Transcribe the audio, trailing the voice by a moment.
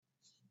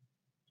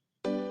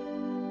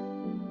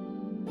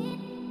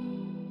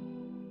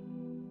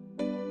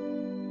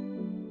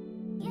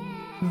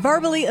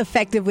Verbally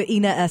Effective with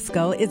Ina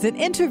Esco is an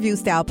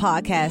interview-style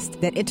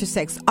podcast that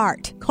intersects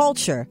art,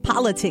 culture,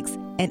 politics,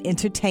 and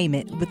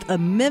entertainment with a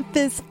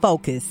Memphis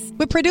focus.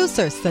 With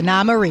producer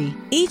Sana Marie.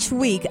 Each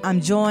week,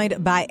 I'm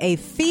joined by a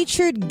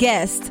featured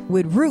guest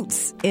with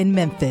roots in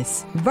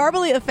Memphis.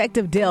 Verbally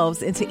Effective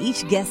delves into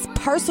each guest's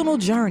personal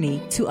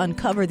journey to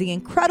uncover the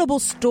incredible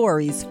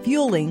stories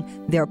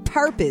fueling their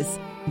purpose,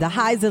 the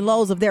highs and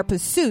lows of their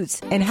pursuits,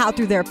 and how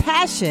through their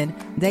passion,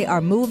 they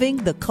are moving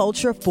the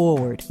culture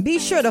forward. Be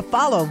sure to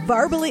follow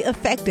Verbally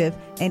Effective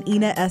and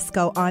Ina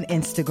Esco on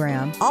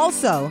Instagram.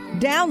 Also,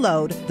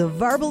 download the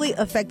Verbally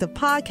Effective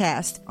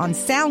podcast on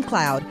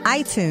SoundCloud,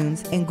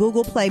 iTunes, and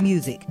Google Play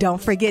Music.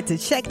 Don't forget to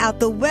check out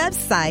the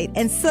website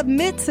and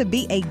submit to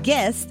be a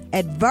guest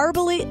at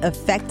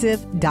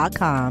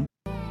verballyeffective.com.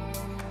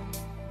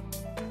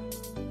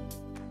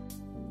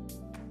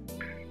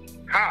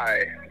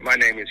 Hi, my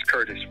name is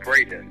Curtis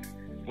Braden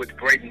with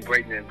Braden,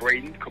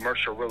 Braden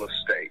Commercial Real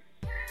Estate,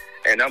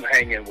 and I'm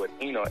hanging with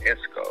Ina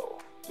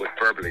Esco with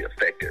Verbally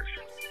Effective.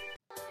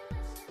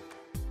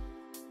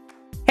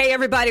 Hey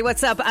everybody,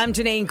 what's up? I'm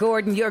Janine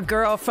Gordon, your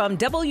girl from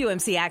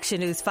WMC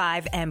Action News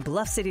 5 and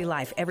Bluff City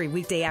Life every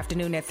weekday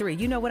afternoon at 3.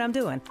 You know what I'm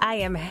doing. I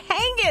am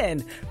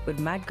hanging with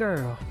my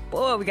girl.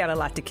 Boy, we got a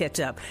lot to catch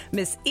up.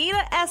 Miss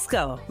Ina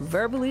Esco,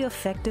 Verbally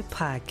Effective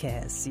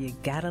Podcast. You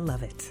gotta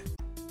love it.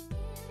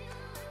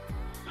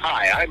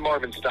 Hi, I'm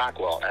Marvin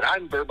Stockwell, and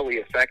I'm verbally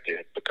effective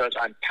because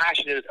I'm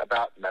passionate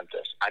about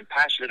Memphis. I'm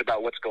passionate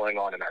about what's going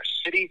on in our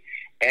city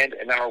and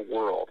in our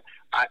world.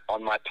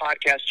 On my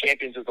podcast,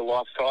 Champions of the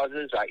Lost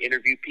Causes, I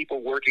interview people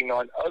working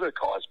on other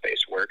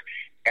cause-based work,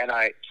 and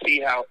I see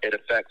how it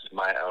affects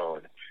my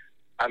own.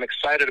 I'm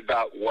excited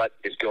about what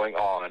is going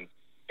on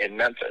in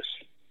Memphis.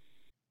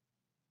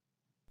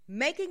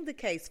 Making the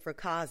case for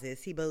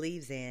causes he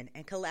believes in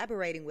and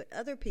collaborating with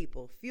other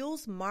people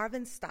fuels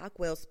Marvin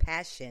Stockwell's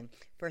passion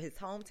for his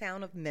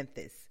hometown of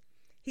Memphis.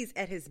 He's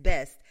at his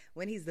best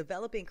when he's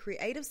developing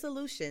creative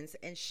solutions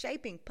and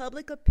shaping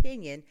public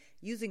opinion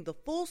using the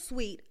full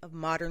suite of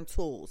modern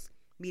tools: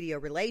 media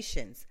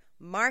relations,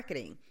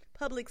 marketing,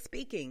 public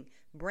speaking,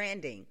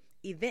 branding,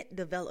 event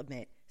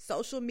development,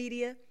 social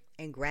media,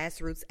 and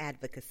grassroots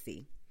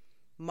advocacy.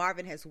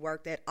 Marvin has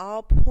worked at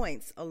all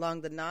points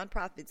along the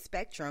nonprofit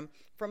spectrum,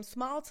 from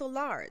small to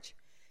large.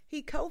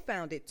 He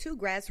co-founded two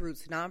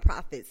grassroots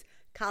nonprofits,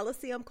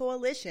 Coliseum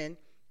Coalition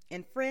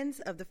and Friends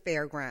of the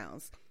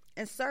Fairgrounds,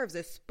 and serves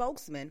as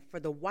spokesman for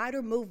the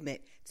wider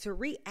movement to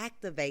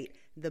reactivate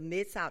the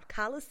Mid-South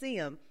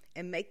Coliseum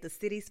and make the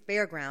city's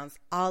fairgrounds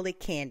all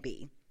it can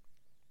be.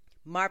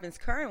 Marvin's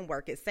current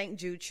work at St.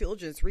 Jude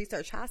Children's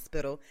Research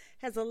Hospital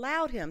has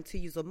allowed him to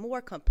use a more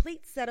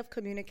complete set of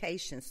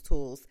communications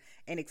tools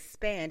and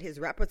expand his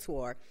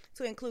repertoire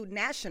to include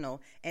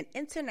national and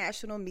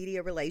international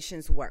media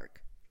relations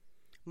work.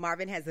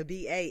 Marvin has a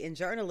BA in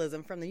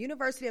journalism from the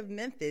University of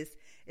Memphis,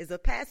 is a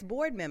past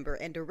board member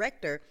and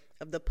director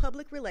of the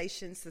Public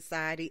Relations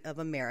Society of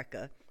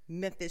America,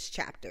 Memphis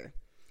chapter.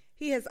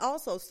 He has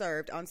also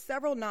served on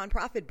several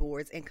nonprofit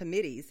boards and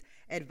committees,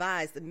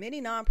 advised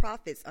many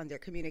nonprofits on their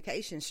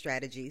communication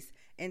strategies,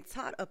 and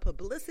taught a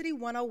Publicity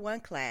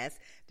 101 class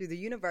through the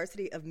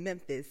University of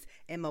Memphis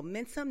and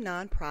Momentum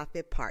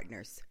Nonprofit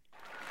Partners.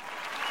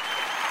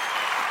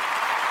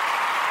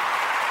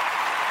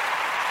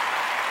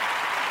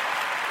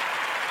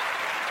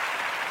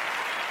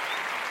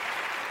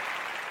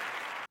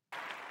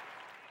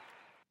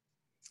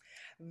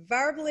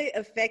 Verbally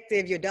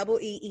Effective, your double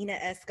E, Ina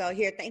Esco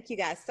here. Thank you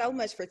guys so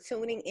much for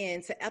tuning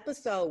in to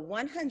episode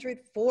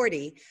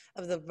 140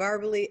 of the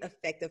Verbally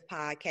Effective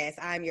podcast.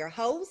 I'm your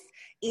host,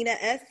 Ina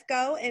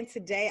Esco, and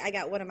today I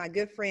got one of my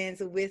good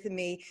friends with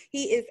me.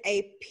 He is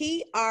a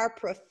PR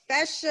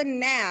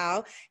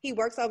professional. He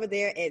works over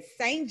there at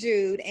St.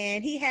 Jude,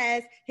 and he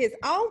has his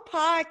own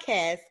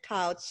podcast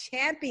called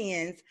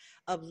Champions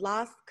of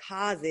Lost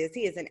Causes.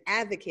 He is an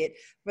advocate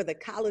for the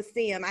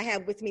Coliseum. I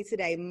have with me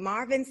today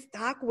Marvin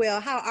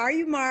Stockwell. How are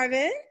you,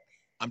 Marvin?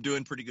 I'm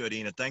doing pretty good,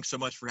 Ina. Thanks so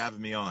much for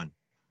having me on.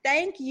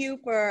 Thank you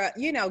for,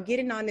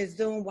 getting on this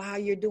Zoom while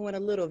you're doing a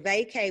little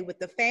vacay with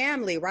the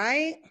family,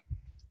 right?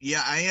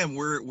 Yeah, I am.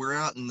 We're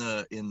out in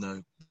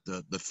the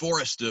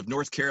forest of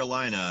North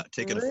Carolina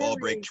taking a fall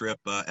break trip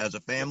as a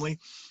family,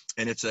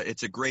 and it's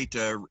a great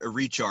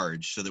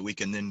recharge so that we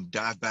can then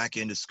dive back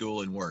into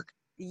school and work.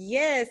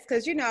 Yes,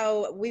 because,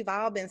 we've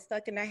all been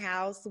stuck in the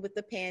house with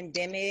the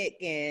pandemic,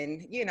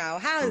 and,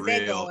 how is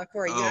that going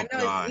for you? I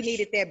know you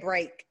needed that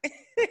break.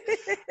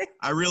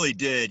 I really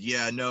did.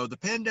 Yeah, no, the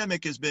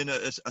pandemic has been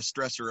a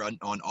stressor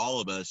on all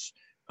of us.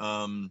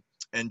 And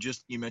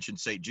just, you mentioned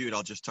St. Jude,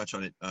 I'll just touch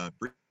on it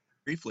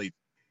briefly.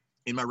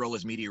 In my role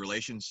as media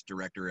relations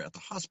director at the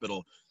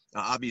hospital,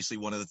 obviously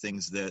one of the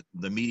things that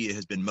the media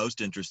has been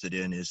most interested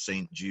in is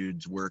St.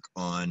 Jude's work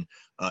on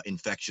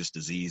infectious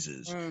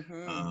diseases.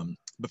 Mm-hmm.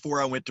 Before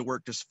I went to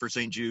work for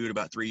St. Jude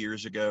about 3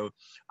 years ago,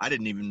 I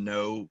didn't even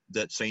know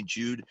that St.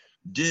 Jude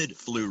did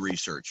flu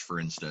research, for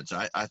instance.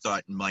 I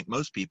thought, like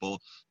most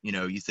people,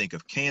 you think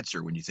of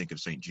cancer when you think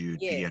of St. Jude,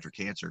 pediatric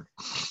cancer.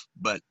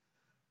 But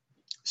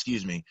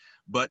Excuse me.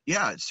 But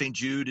yeah, St.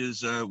 Jude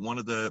is one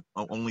of the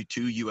only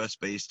 2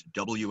 U.S.-based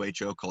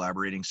WHO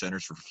collaborating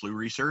centers for flu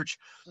research.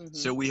 Mm-hmm.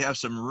 So we have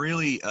some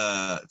really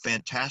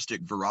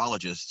fantastic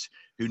virologists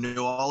who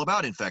know all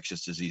about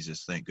infectious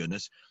diseases, thank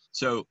goodness.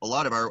 So a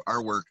lot of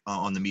our work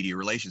on the media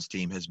relations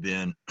team has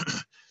been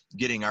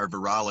getting our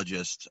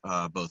virologists,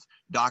 both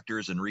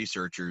doctors and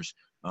researchers,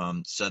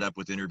 set up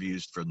with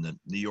interviews from the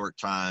New York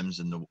Times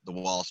and the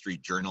Wall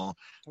Street Journal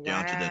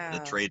down to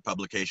the trade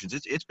publications.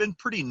 It's been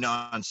pretty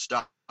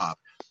nonstop.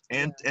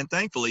 And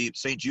thankfully,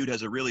 St. Jude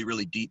has a really,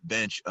 really deep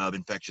bench of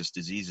infectious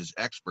diseases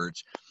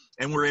experts,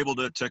 and we're able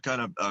to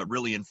kind of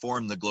really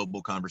inform the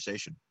global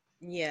conversation.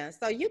 Yeah.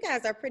 So you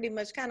guys are pretty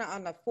much kind of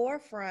on the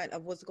forefront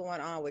of what's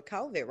going on with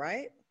COVID,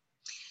 right?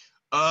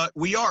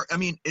 We are. I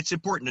mean, it's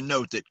important to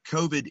note that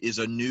COVID is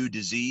a new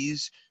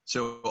disease.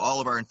 So all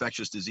of our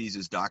infectious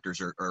diseases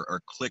doctors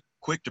are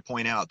quick to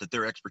point out that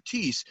their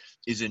expertise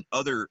is in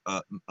other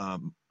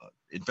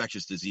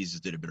infectious diseases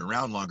that have been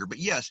around longer. But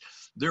yes,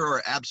 there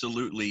are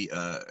absolutely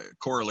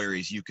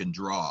corollaries you can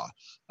draw.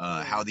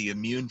 How the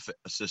immune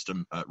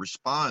system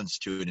responds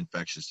to an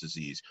infectious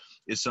disease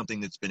is something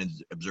that's been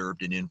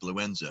observed in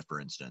influenza, for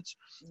instance.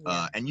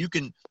 And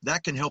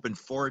that can help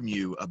inform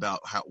you about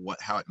how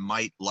it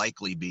might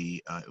likely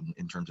be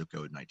in terms of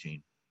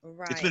COVID-19.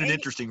 Right. It's been an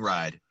interesting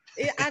ride.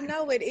 I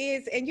know it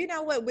is. And you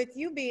know what, with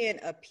you being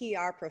a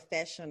PR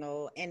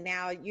professional and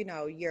now,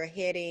 you're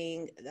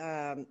heading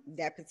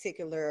that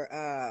particular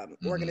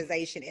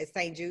organization at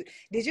St. Jude,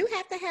 did you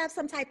have to have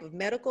some type of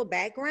medical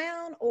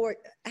background, or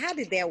how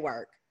did that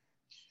work?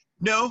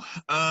 No,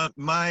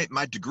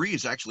 my degree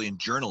is actually in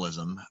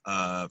journalism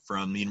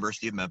from the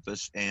University of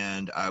Memphis,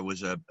 and I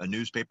was a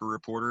newspaper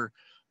reporter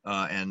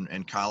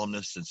and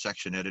columnist and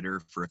section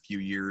editor for a few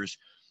years.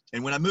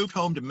 And when I moved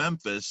home to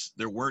Memphis,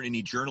 there weren't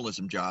any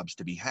journalism jobs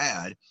to be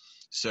had.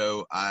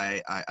 So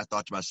I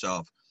thought to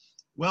myself,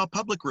 well,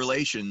 public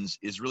relations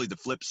is really the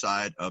flip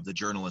side of the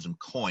journalism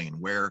coin,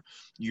 where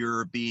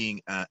you're being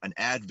an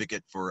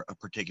advocate for a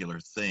particular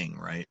thing,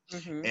 right?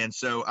 Mm-hmm. And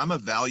so I'm a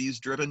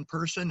values-driven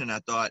person, and I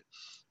thought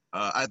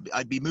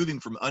I'd be moving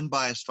from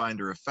unbiased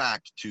finder of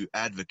fact to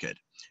advocate.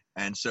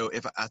 And so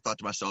I thought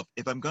to myself,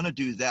 if I'm going to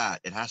do that,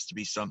 it has to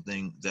be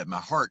something that my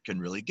heart can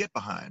really get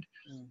behind.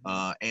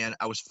 Mm-hmm. And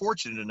I was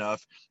fortunate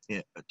enough,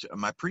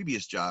 my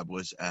previous job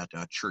was at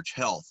Church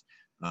Health,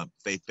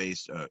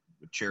 faith-based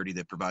charity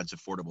that provides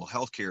affordable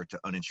health care to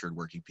uninsured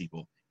working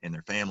people and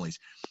their families.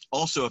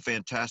 Also a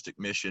fantastic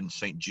mission,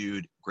 St.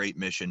 Jude, great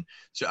mission.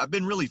 So I've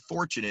been really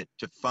fortunate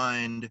to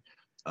find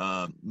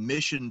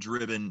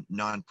mission-driven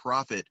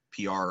nonprofit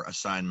PR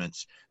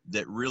assignments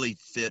that really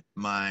fit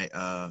my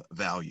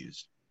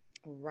values.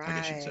 Right. I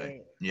guess you'd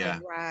say. Yeah.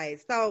 Right.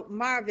 So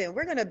Marvin,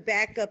 we're going to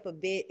back up a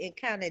bit and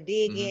kind of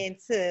dig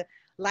into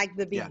like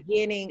the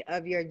beginning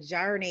of your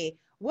journey.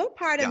 What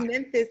part of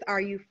Memphis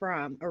are you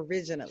from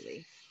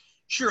originally?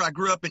 Sure. I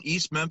grew up in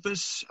East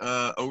Memphis,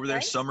 over there,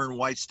 Summer and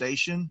White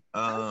Station,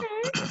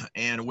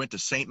 and went to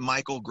St.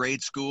 Michael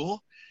Grade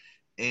School.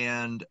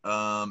 And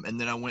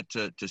then I went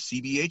to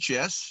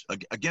CBHS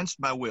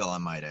against my will, I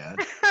might add.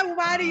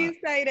 Why do you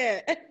say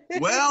that?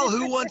 Well,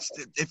 who wants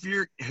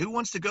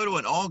to go to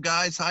an all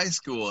guys high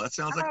school? That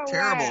sounds like a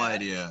terrible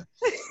idea.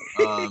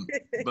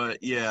 But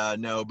yeah,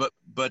 no, but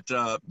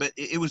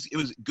it was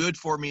good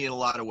for me in a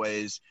lot of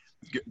ways.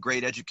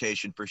 Great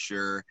education for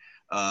sure.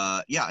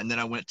 And then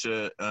I went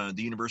to the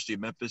University of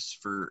Memphis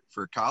for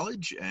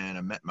college, and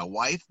I met my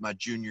wife my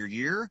junior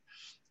year.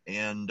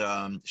 And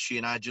she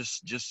and I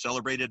just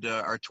celebrated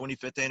our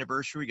 25th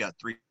anniversary. We got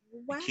 3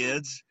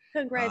 kids.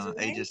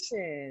 Congratulations.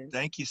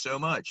 Thank you so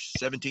much.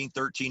 17,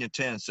 13, and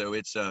 10. So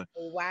it's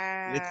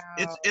wow.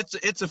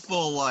 It's a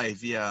full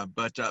life, yeah.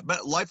 But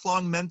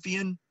lifelong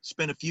Memphian.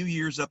 Spent a few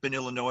years up in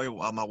Illinois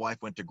while my wife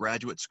went to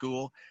graduate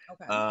school.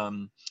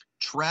 Okay.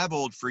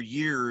 Traveled for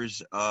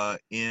years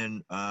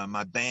in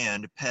my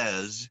band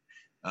Pez.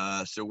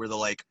 So we're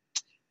the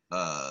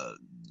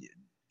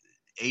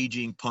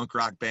aging punk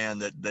rock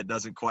band that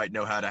doesn't quite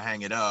know how to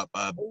hang it up.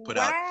 Put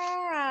out,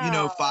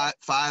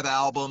 5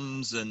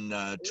 albums, and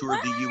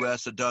toured the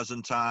U.S. a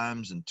dozen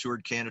times, and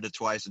toured Canada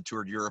twice, and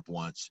toured Europe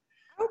once.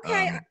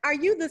 Okay. Are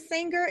you the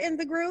singer in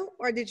the group,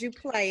 or did you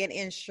play an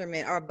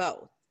instrument, or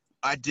both?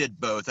 I did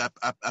both.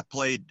 I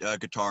played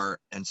guitar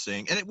and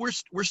sing, and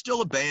we're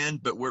still a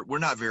band, but we're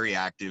not very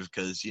active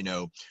because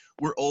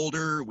we're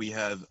older. We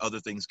have other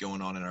things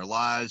going on in our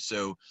lives,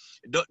 so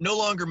it no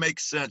longer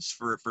makes sense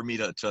for me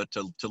to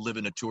live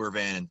in a tour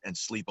van and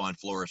sleep on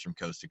floors from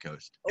coast to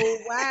coast. Oh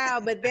wow!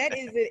 But that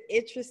is an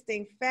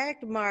interesting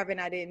fact, Marvin.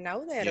 I didn't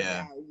know that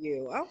about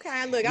you.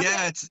 Okay, look.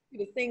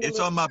 It's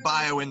on my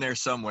bio in there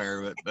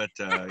somewhere, but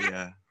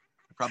I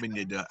probably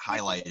need to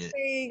highlight it.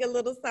 Sing a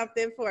little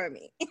something for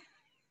me.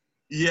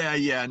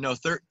 Yeah. No,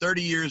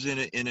 30 years in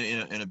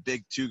a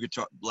big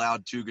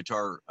loud two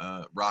guitar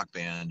rock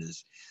band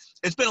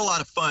it's been a lot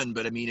of fun.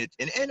 But I mean,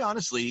 and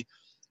honestly,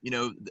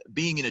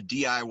 being in a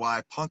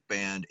DIY punk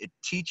band, it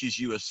teaches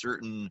you a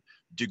certain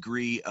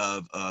degree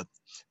of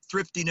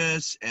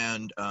thriftiness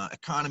and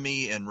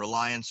economy and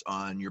reliance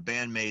on your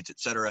bandmates, et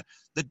cetera,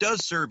 that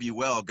does serve you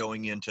well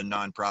going into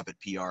nonprofit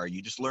PR.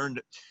 You just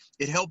learned,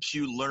 it helps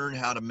you learn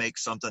how to make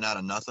something out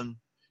of nothing,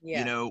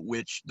 you know,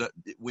 which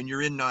when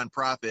you're in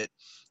nonprofit,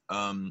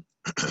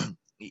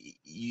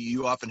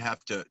 you often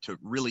have to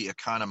really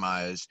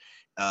economize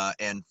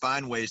and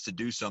find ways to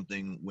do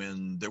something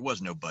when there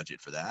was no budget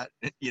for that,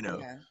 you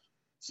know.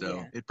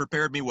 So it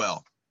prepared me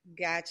well.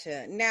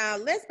 Gotcha. Now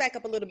let's back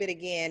up a little bit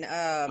again.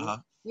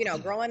 You know,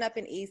 growing up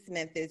in East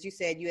Memphis, you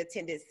said you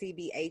attended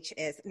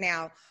CBHS.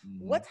 Now,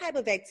 what type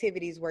of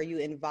activities were you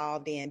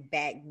involved in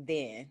back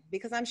then?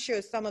 Because I'm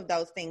sure some of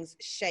those things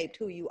shaped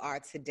who you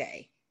are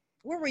today.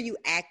 What were you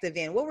active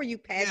in? What were you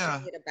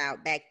passionate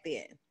about back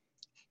then?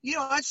 You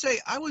know, I'd say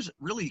I was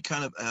really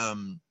kind of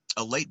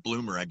a late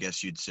bloomer, I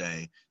guess you'd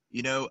say.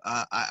 You know,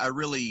 I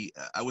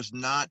was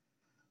not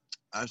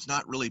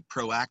really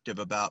proactive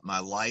about my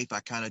life. I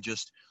kind of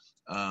just,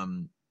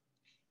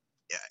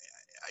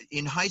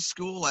 in high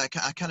school, I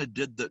kind of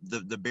did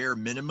the bare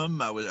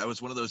minimum. I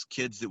was one of those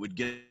kids that would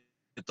get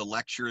the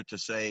lecturer to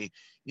say,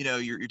 you know,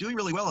 you're doing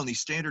really well on these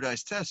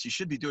standardized tests. You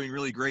should be doing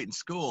really great in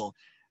school.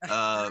 But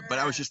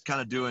I was just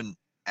kind of doing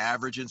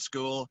average in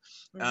school,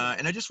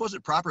 and I just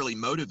wasn't properly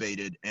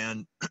motivated.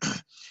 And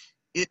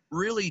it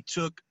really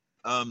took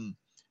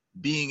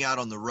being out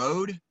on the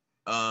road,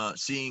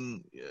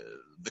 seeing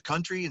the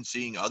country and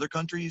seeing other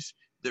countries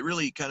that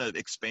really kind of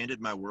expanded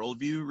my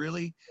worldview,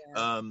 really.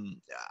 I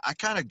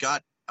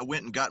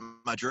went and got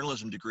my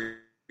journalism degree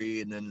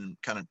and then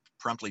kind of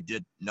promptly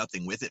did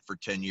nothing with it for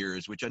 10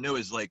 years, which I know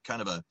is like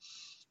kind of a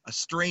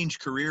strange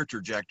career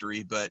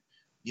trajectory. But,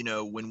 you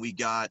know, when we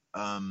had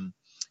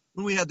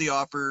the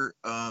offer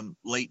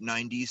late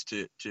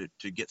 90s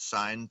to get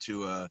signed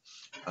to a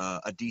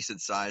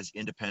decent sized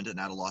independent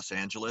out of Los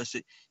Angeles,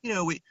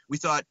 we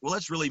thought, well,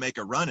 let's really make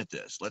a run at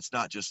this. Let's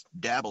not just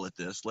dabble at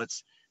this.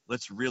 Let's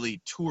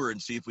really tour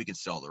and see if we can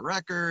sell the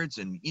records.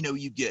 And, you know,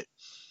 you get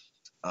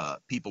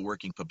people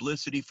working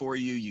publicity for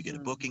you, you get a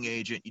booking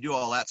agent, you do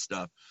all that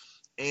stuff.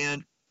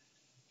 And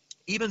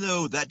even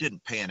though that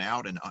didn't pan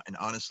out, and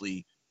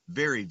honestly,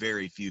 very,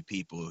 very few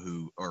people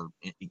who are,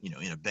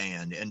 in a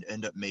band and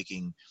end up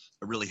making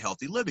a really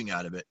healthy living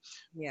out of it.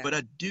 Yeah. But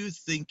I do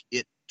think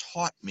it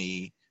taught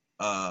me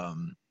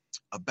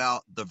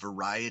about the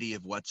variety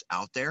of what's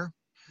out there.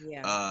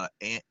 Yeah.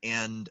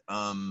 And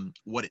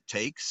what it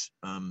takes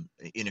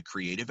in a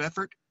creative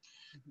effort.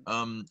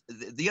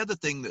 The other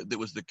thing that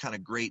was the kind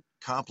of great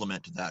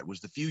complement to that was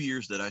the few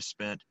years that I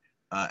spent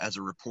as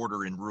a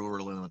reporter in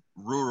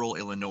rural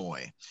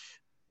Illinois.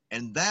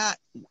 And that,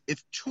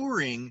 if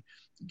touring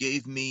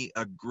gave me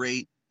a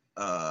great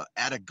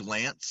at a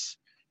glance,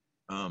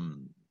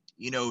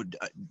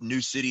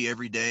 new city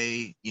every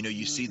day,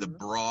 you see the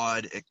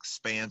broad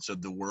expanse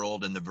of the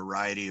world and the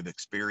variety of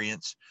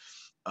experience.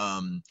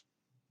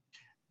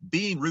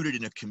 Being rooted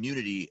in a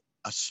community,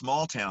 a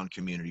small town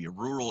community, a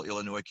rural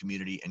Illinois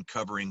community, and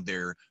covering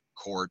their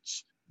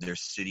courts, their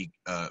city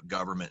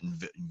government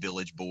and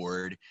village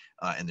board,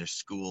 and their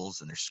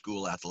schools and their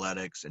school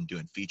athletics, and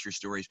doing feature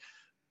stories,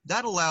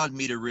 that allowed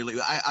me to really,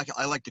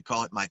 I like to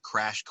call it my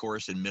crash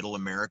course in middle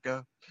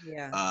America.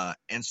 Yeah.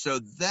 And so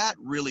that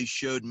really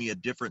showed me a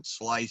different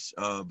slice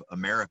of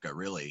America,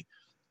 really.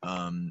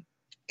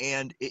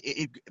 And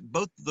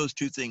both of those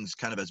two things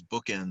kind of as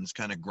bookends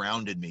kind of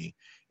grounded me.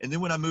 And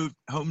then when I moved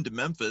home to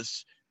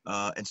Memphis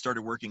and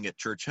started working at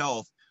Church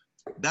Health,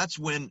 that's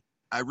when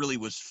I really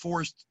was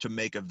forced to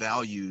make a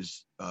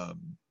values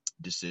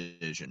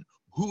decision.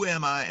 Who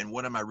am I and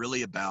what am I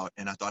really about?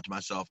 And I thought to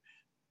myself,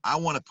 I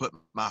want to put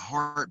my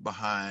heart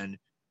behind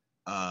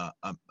a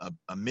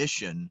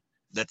mission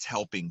that's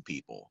helping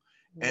people.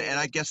 And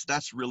I guess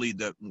that's really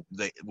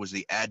was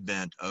the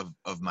advent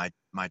of my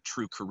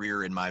true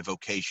career and my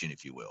vocation,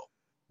 if you will.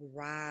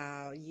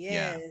 Wow.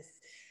 Yes. Yeah.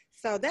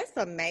 So that's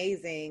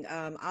amazing.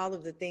 All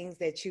of the things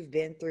that you've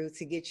been through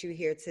to get you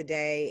here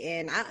today.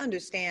 And I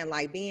understand,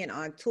 like, being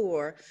on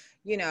tour,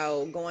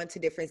 going to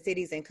different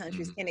cities and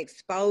countries can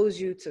expose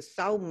you to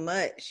so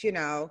much,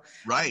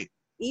 Right.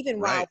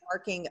 Even while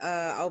working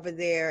over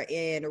there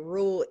in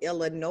rural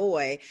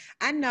Illinois.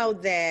 I know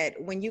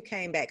that when you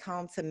came back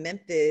home to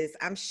Memphis,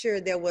 I'm sure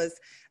there was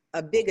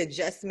a big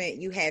adjustment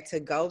you had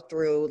to go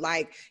through.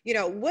 Like,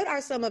 what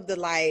are some of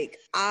the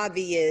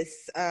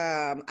obvious,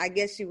 I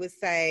guess you would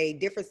say,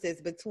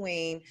 differences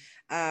between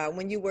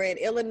when you were in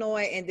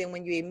Illinois and then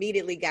when you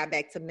immediately got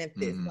back to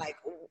Memphis? Like,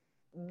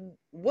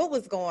 what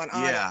was going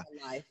on in your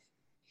life?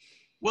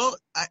 Well,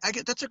 I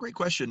get that's a great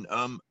question.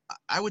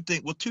 I would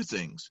think, two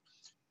things.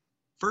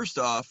 First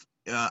off,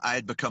 I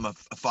had become a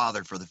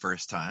father for the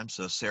first time.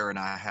 So Sarah and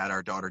I had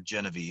our daughter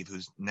Genevieve,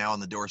 who's now on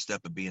the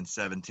doorstep of being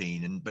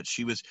 17. But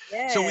she was,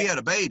 so we had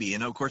a baby,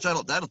 and of course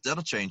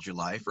that'll change your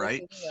life,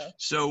 right? Yeah.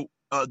 So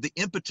the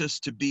impetus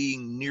to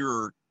being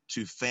nearer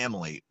to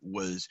family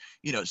was,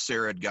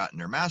 Sarah had gotten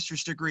her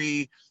master's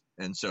degree,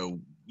 and so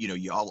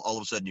you all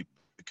of a sudden it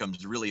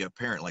becomes really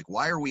apparent, like,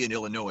 why are we in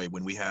Illinois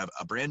when we have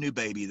a brand new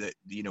baby that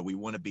we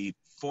want to be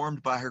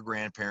formed by her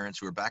grandparents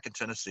who are back in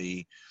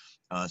Tennessee.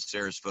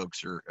 Sarah's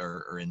folks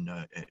are in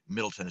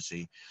Middle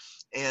Tennessee.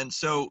 And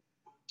so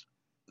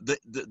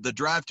the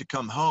drive to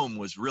come home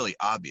was really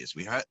obvious.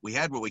 We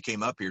had what we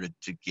came up here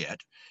to get.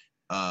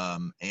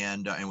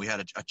 And we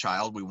had a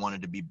child. We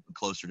wanted to be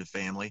closer to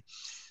family.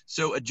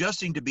 So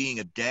adjusting to being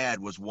a dad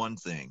was one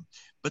thing,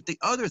 but the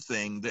other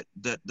thing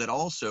that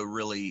also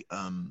really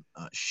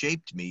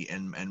shaped me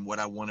and what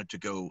I wanted to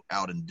go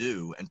out and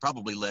do, and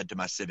probably led to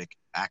my civic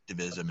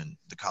activism and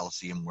the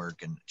Coliseum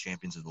work and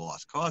Champions of the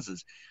Lost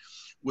Causes,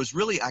 was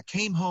really I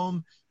came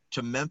home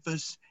to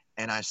Memphis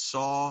and I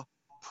saw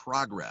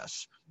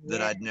progress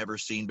that I'd never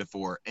seen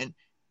before. And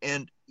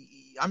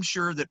I'm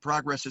sure that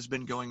progress has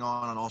been going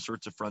on all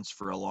sorts of fronts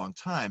for a long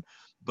time.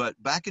 But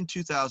back in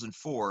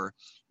 2004,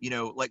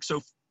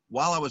 so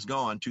while I was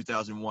gone,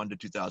 2001 to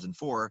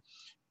 2004,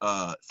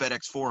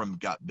 FedEx Forum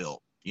got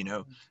built,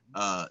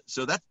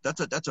 so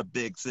that's a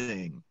big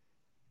thing.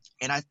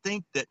 And I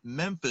think that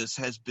Memphis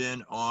has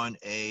been on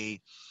an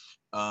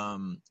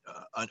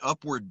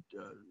upward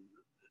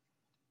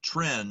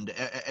trend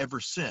ever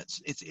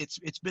since.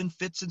 It's been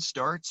fits and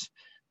starts.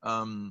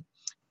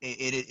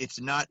 It's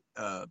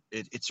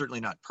certainly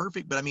not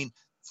perfect, but I mean,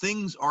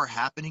 things are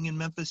happening in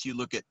Memphis. You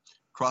look at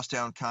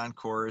Crosstown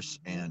Concourse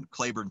and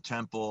Claiborne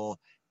Temple,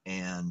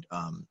 and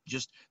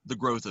just the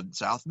growth of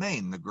South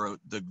Main,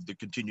 the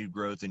continued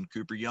growth in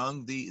Cooper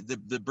Young,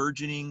 the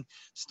burgeoning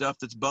stuff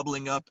that's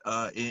bubbling up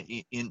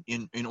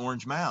in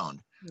Orange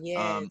Mound.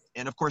 Yes.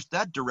 And of course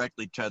that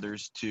directly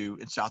tethers to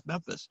in South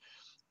Memphis.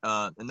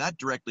 And that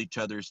directly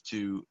tethers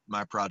to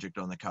my project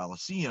on the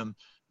Coliseum,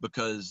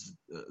 because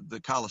the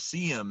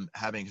Coliseum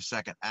having a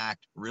second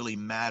act really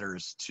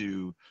matters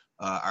to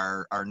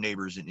our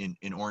neighbors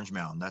in Orange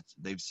Mound.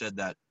 They've said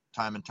that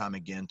time and time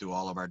again through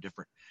all of our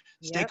different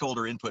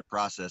stakeholder input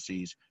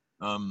processes.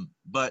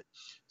 But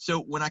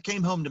so when I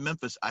came home to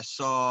Memphis, I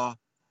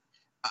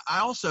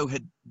also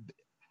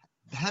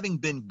having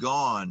been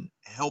gone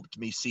helped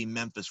me see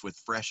Memphis with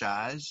fresh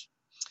eyes.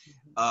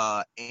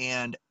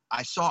 And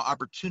I saw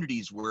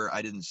opportunities where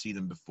I didn't see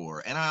them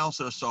before. And I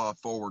also saw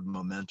forward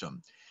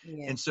momentum.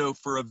 Yeah. And so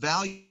for a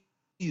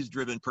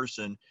values-driven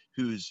person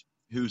who's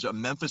a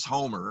Memphis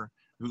homer,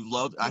 who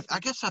loved, I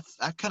guess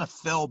I kind of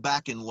fell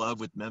back in love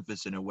with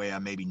Memphis in a way I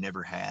maybe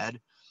never had.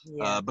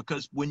 Yeah.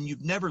 Because when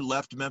you've never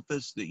left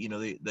Memphis,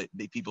 the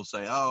people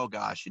say, oh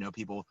gosh,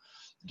 people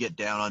get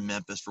down on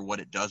Memphis for what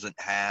it doesn't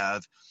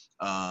have.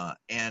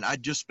 And I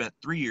just spent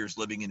 3 years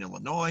living in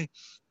Illinois,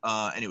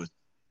 and it was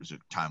a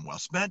time well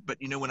spent. But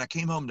when I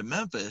came home to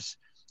Memphis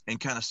and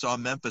kind of saw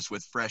Memphis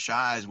with fresh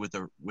eyes, with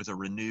a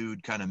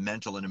renewed kind of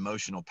mental and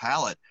emotional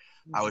palette,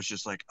 I was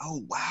just like,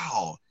 oh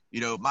wow,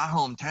 my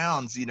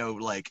hometown's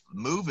like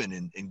moving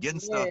and getting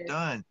stuff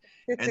done.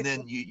 And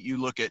then you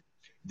look at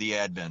the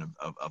advent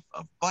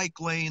of bike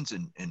lanes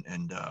and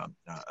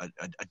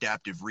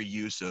adaptive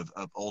reuse of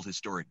old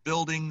historic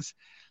buildings,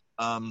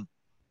 and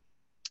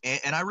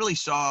I really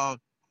saw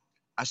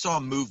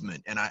a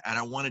movement, and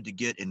I wanted to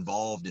get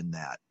involved in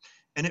that.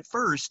 And at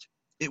first,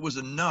 it was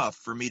enough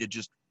for me to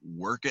just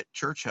work at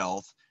Church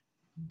Health,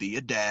 be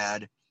a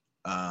dad.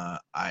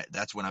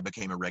 That's when I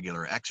became a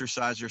regular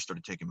exerciser,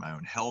 started taking my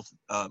own health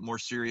more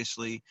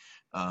seriously,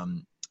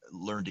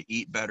 learned to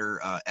eat better,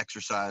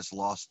 exercise,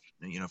 lost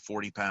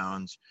 40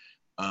 pounds.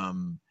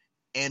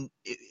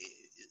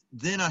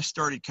 Then I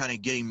started kind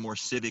of getting more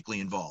civically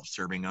involved,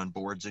 serving on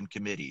boards and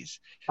committees,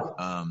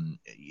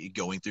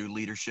 going through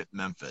Leadership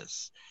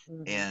Memphis,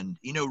 and,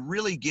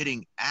 really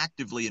getting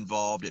actively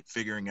involved at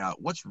figuring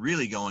out what's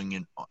really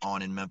going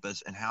on in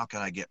Memphis and how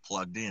can I get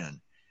plugged in.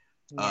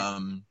 Yeah.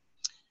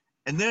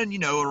 And then,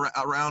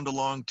 around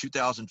along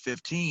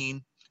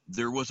 2015,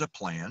 there was a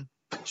plan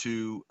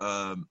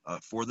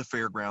for the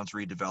fairgrounds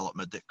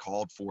redevelopment that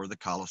called for the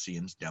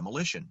Coliseum's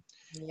demolition.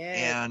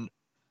 Yeah. And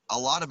a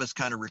lot of us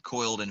kind of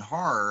recoiled in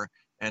horror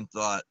and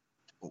thought,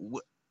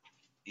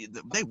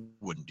 they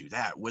wouldn't do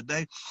that, would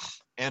they?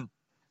 And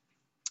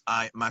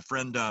my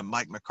friend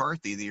Mike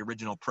McCarthy, the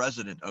original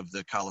president of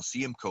the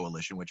Coliseum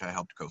Coalition, which I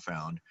helped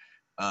co-found,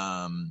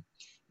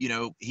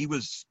 he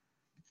was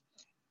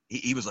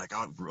like,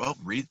 oh, well,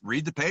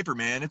 read the paper,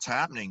 man. It's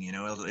happening.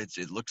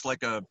 It looks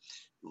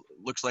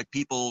like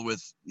people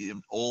with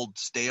old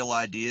stale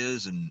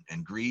ideas and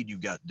greed.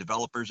 You've got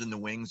developers in the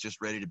wings just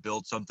ready to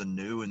build something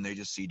new, and they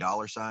just see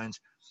dollar signs.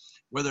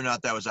 Whether or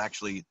not that was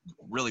actually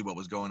really what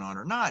was going on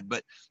or not,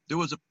 but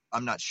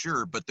I'm not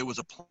sure, but there was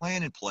a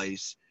plan in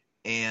place,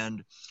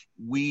 and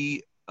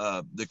the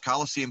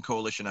Coliseum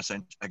Coalition,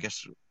 I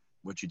guess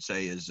what you'd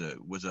say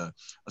was a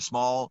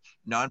small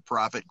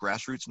nonprofit,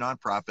 grassroots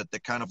nonprofit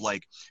that kind of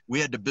like, we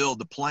had to build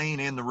the plane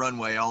and the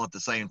runway all at the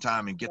same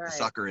time and get the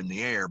sucker in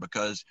the air,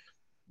 because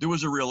there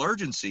was a real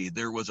urgency.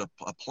 There was a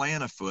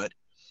plan afoot.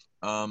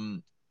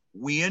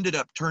 We ended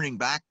up turning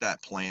back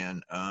that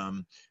plan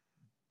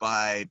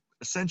by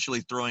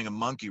essentially throwing a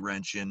monkey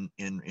wrench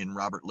in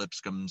Robert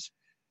Lipscomb's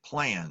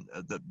plan.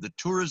 The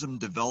tourism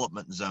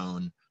development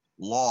zone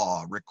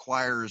law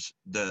requires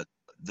that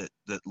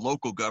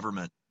local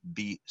government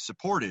be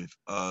supportive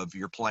of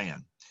your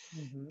plan.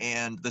 Mm-hmm.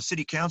 And the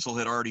city council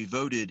had already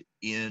voted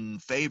in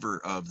favor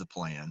of the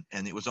plan,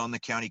 and it was on the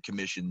county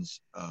commission's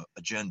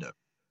agenda.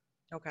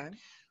 Okay.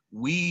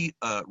 We,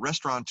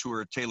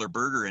 restaurateur Taylor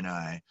Berger and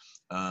I,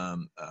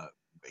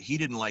 he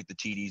didn't like the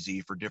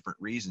TDZ for different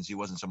reasons. He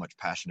wasn't so much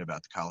passionate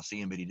about the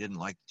Coliseum, but he didn't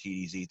like the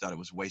TDZ. He thought it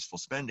was wasteful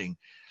spending.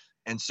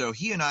 And so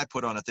he and I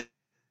put on a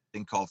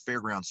thing called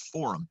Fairgrounds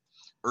Forum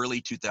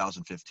early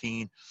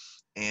 2015.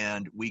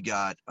 And we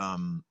got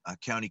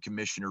County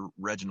Commissioner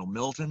Reginald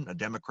Milton, a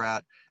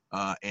Democrat,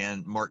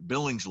 and Mark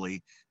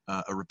Billingsley,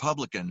 a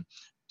Republican,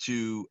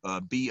 to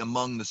be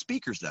among the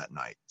speakers that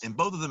night. And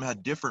both of them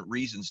had different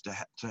reasons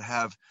to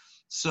have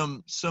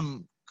some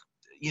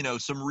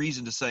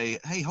reason to say,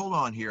 hey, hold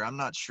on here, I'm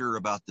not sure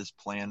about this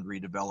planned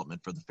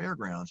redevelopment for the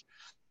fairgrounds.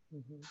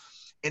 Mm-hmm.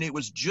 And it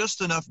was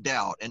just enough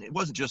doubt, and it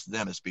wasn't just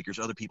them as speakers,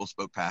 other people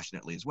spoke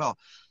passionately as well.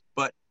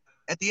 But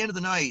at the end of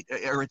the night,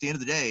 or at the end of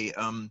the day,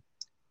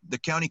 the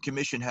county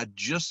commission had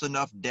just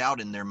enough doubt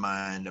in their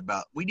mind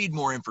about, we need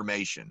more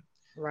information.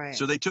 Right.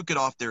 So they took it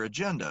off their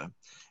agenda.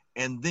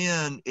 And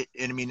then,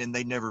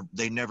 they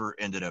never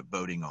ended up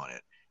voting on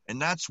it.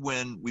 And that's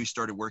when we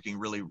started working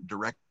really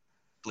directly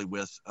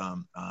with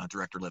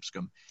Director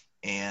Lipscomb.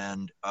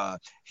 And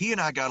he and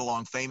I got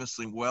along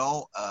famously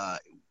well,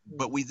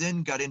 but we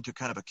then got into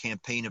kind of a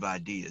campaign of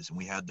ideas. And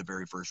we had the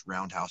very first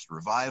Roundhouse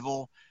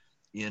Revival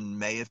in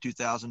May of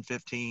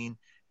 2015.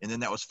 And then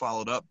that was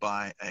followed up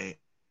by a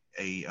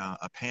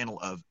panel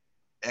of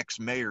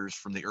ex-mayors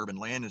from the Urban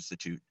Land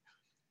Institute,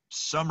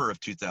 summer of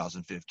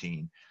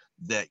 2015,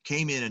 that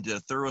came in and did a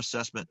thorough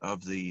assessment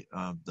of the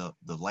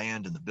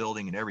land and the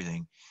building and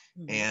everything,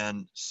 mm-hmm.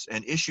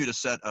 and issued a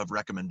set of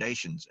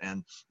recommendations.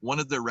 And one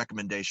of their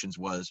recommendations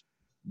was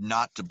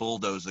not to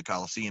bulldoze the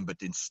Coliseum, but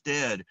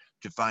instead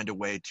to find a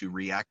way to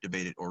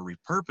reactivate it or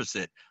repurpose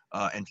it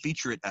and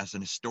feature it as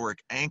an historic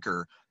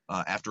anchor.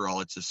 After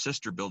all, it's a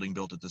sister building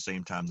built at the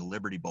same time the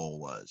Liberty Bowl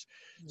was.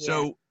 Yeah.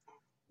 So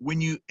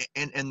when you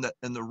and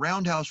the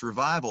Roundhouse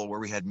Revival, where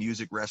we had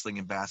music, wrestling,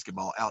 and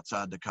basketball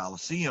outside the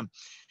Coliseum,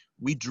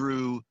 we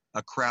drew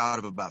a crowd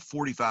of about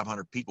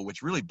 4,500 people,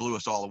 which really blew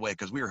us all away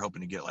because we were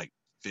hoping to get like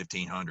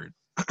 1,500.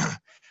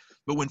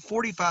 But when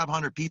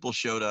 4,500 people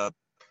showed up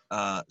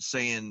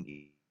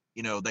saying,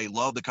 they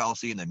love the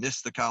Coliseum, they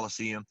miss the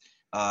Coliseum,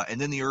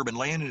 and then the Urban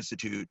Land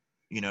Institute,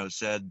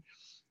 said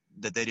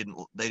that they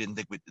didn't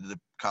think the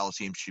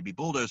Coliseum should be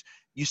bulldozed,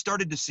 you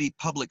started to see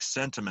public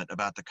sentiment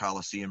about the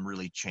Coliseum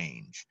really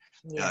change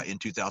in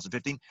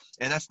 2015.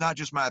 And that's not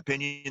just my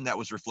opinion. That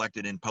was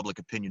reflected in public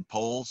opinion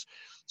polls.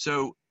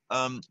 So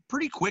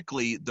pretty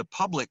quickly, the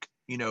public,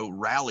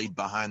 rallied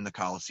behind the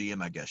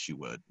Coliseum, I guess you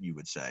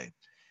would say.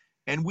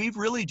 And we've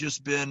really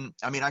just been,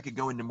 I could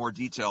go into more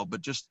detail,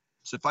 but just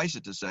suffice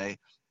it to say,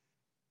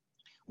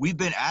 we've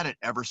been at it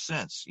ever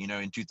since.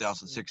 In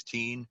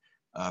 2016,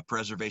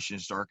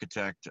 preservationist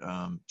architect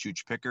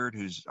Chooch Pickard,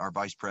 who's our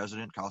vice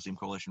president, Coliseum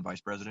Coalition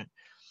vice president,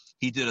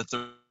 he did a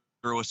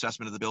thorough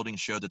assessment of the building and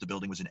showed that the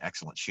building was in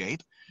excellent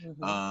shape.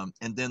 Mm-hmm.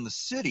 And then the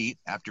city,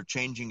 after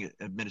changing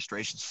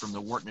administrations from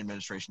the Wharton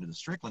administration to the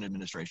Strickland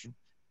administration,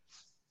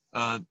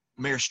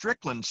 Mayor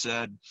Strickland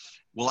said,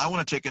 well, I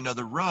want to take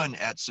another run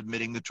at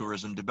submitting the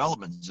tourism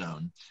development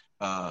zone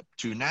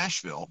to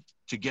Nashville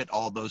to get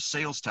all those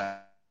sales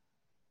tax.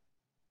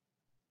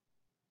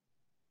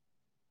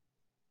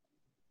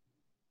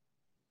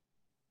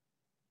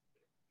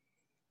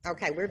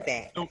 Okay, we're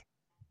back.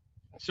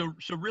 So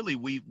really,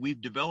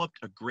 we've developed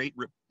a great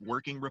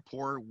working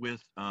rapport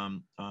with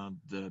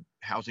the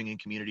Housing and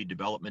Community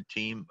Development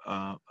team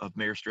of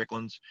Mayor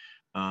Strickland's,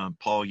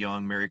 Paul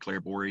Young, Mary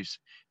Claire Boris,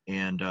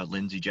 and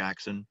Lindsay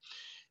Jackson.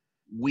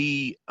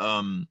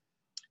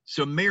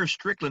 So Mayor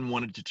Strickland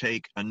wanted to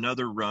take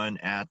another run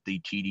at the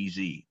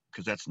TDZ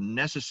because that's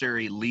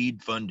necessary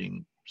lead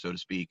funding, so to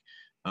speak,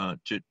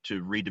 to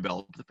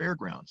redevelop the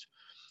fairgrounds.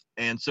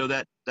 And so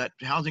that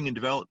Housing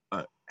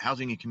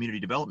and Community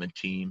Development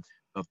team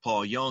of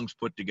Paul Young's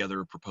put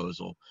together a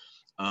proposal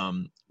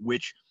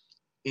which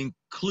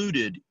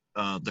included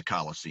the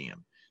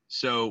Coliseum.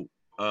 So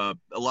a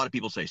lot of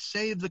people say,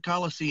 save the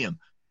Coliseum.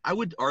 I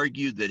would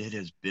argue that it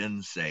has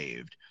been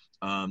saved.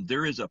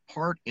 There is a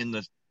part in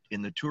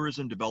the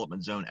Tourism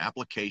Development Zone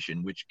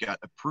application, which got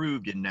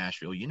approved in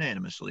Nashville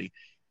unanimously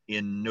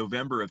in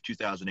November of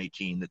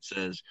 2018, that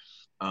says,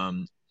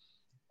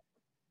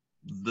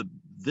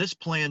 this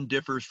plan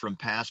differs from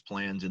past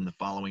plans in the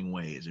following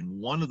ways. And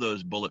one of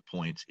those bullet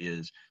points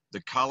is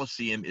the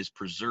Coliseum is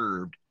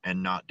preserved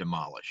and not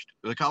demolished.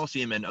 The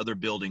Coliseum and other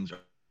buildings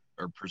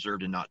are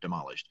preserved and not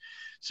demolished.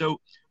 So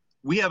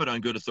we have it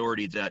on good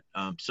authority that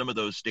some of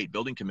those state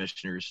building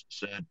commissioners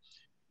said,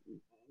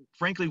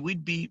 frankly,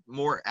 we'd be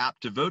more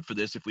apt to vote for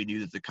this if we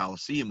knew that the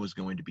Coliseum was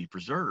going to be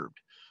preserved.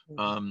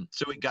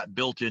 So it got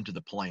built into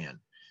the plan.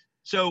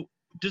 So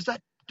does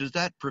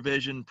that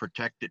provision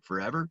protect it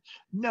forever?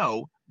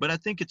 No, but I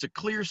think it's a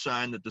clear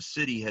sign that the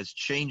city has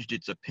changed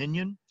its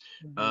opinion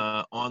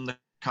on the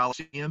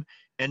Coliseum.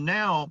 And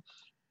now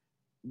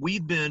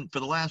for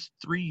the last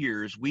 3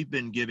 years, we've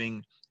been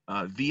giving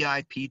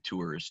VIP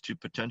tours to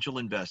potential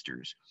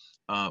investors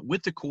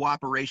with the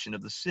cooperation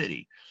of the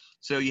city.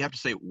 So you have to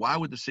say, why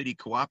would the city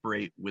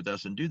cooperate with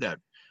us and do that?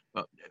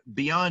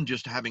 Beyond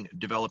just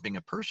developing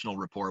a personal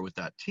rapport with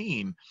that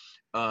team,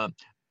 I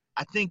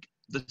think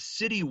the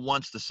city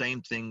wants the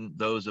same thing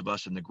those of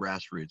us in the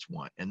grassroots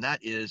want, and that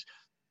is,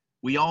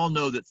 we all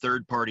know that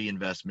third-party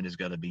investment is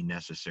going to be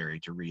necessary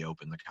to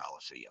reopen the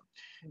Coliseum,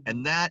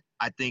 and that,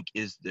 I think,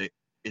 is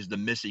the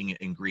missing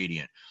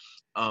ingredient.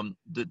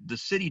 The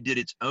city did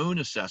its own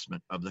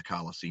assessment of the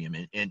Coliseum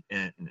and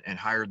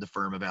hired the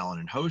firm of Allen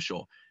and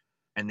Hochul,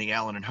 and the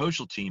Allen and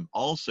Hochul team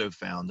also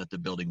found that the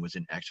building was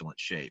in excellent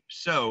shape.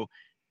 So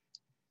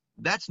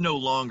that's no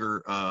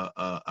longer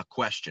a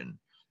question.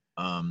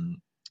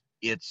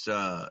 It's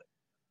an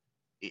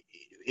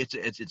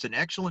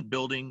excellent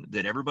building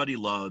that everybody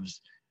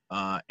loves.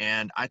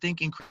 And I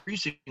think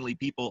increasingly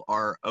people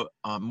are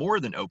more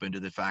than open to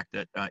the fact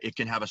that it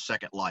can have a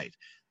second life.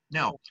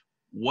 Now,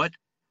 what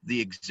the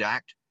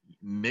exact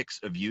mix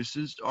of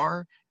uses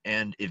are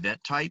and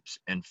event types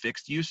and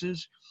fixed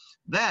uses,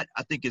 that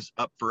I think is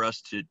up for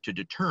us to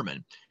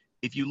determine.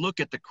 If you look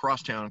at the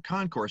Crosstown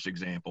Concourse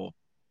example,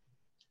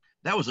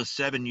 that was a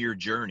 7-year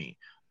journey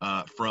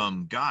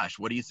from, gosh,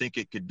 what do you think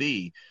it could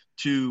be,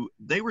 to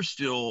they were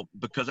still,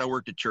 because I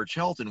worked at Church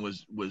Health and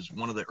was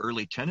one of the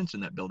early tenants in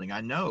that building,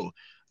 I know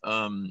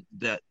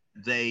that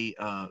they,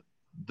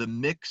 the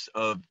mix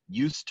of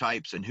use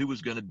types and who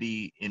was going to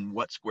be in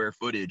what square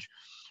footage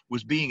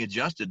was being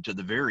adjusted to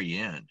the very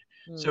end.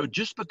 So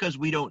just because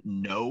we don't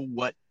know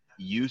what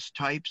use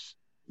types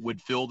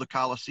would fill the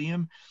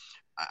Coliseum,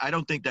 I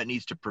don't think that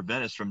needs to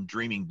prevent us from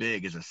dreaming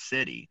big as a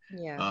city.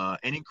 Yeah.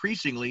 And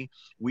increasingly,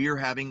 we are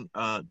having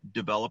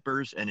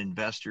developers and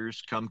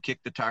investors come kick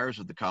the tires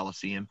of the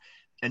Coliseum.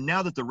 And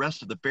now that the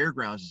rest of the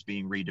fairgrounds is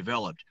being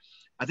redeveloped,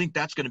 I think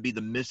that's going to be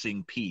the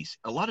missing piece.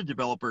 A lot of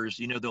developers,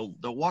 you know,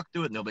 they'll walk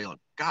through it and they'll be like,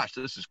 gosh,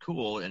 this is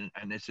cool. And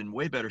it's in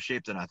way better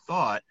shape than I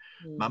thought.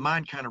 My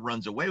mind kind of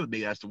runs away with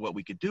me as to what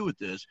we could do with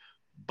this.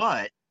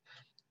 But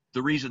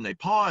the reason they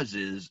pause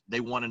is they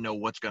want to know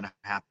what's going to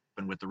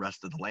happen with the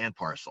rest of the land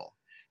parcel.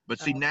 But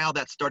see, now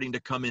that's starting to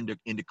come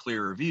into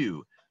clearer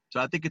view. So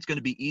I think it's going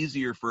to be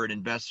easier for an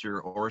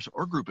investor or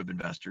group of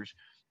investors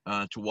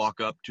to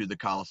walk up to the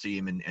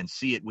Coliseum and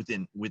see it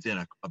within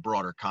a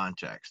broader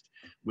context,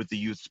 with the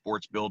youth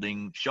sports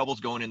building,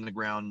 shovels going in the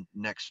ground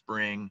next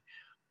spring.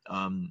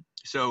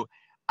 So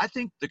I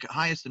think the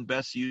highest and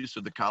best use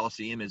of the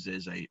Coliseum is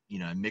a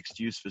mixed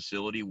use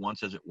facility,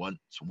 as it once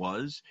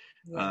was,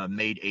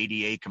 made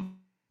ADA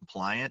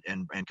compliant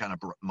and kind of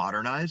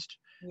modernized.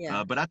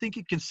 But I think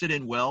it can sit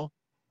in well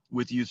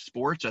with youth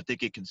sports. I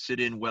think it can sit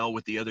in well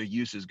with the other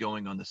uses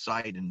going on the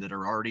site and that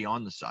are already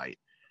on the site.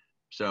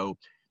 So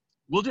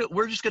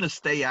we're just going to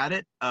stay at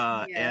it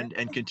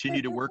and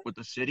continue to work with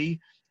the city.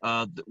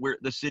 Where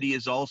the city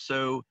has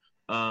also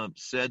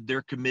said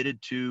they're committed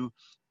to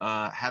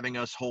having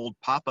us hold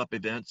pop-up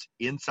events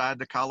inside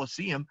the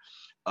Coliseum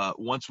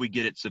once we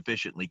get it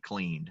sufficiently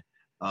cleaned.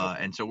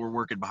 And so we're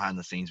working behind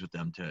the scenes with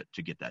them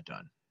to get that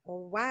done.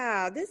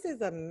 Wow, this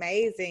is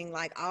amazing.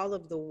 Like all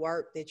of the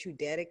work that you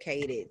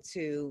dedicated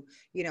to,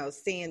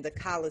 seeing the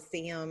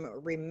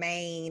Coliseum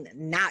remain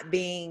not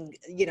being,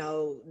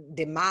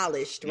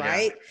 demolished,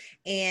 right?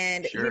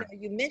 And, Sure.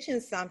 You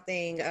mentioned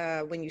something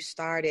when you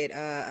started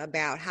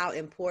about how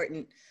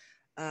important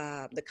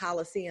the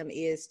Coliseum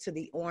is to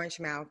the Orange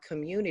Mound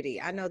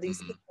community. I know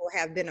these people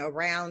have been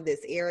around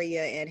this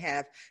area and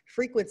have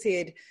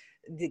frequented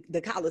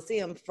the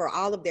Coliseum for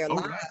all of their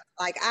lives. Right.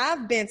 Like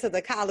I've been to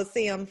the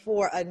Coliseum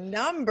for a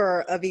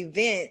number of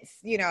events,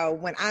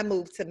 when I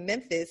moved to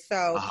Memphis.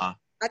 So I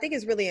think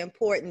it's really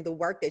important, the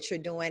work that you're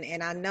doing.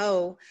 And I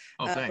know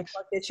the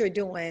work that you're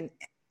doing,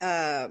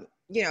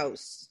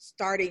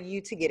 started you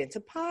to get into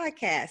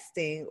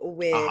podcasting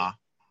with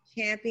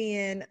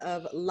Champion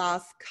of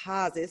Lost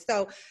Causes.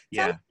 So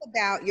tell us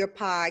about your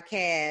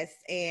podcast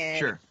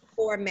and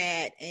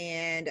format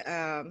and,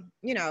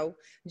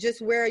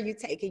 just where are you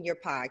taking your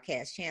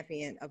podcast,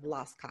 Champion of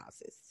Lost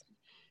Causes?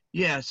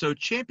 Yeah, so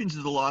Champions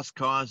of the Lost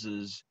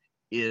Causes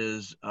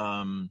is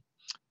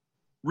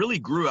really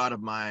grew out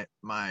of my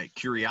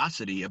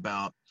curiosity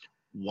about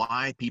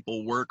why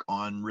people work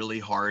on really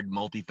hard,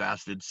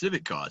 multifaceted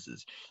civic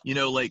causes.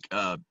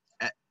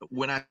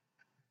 When I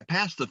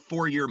passed the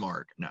 4-year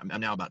mark,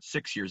 I'm now about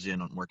 6 years in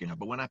on working on,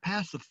 but when I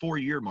passed the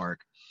 4-year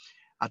mark,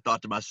 I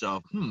thought to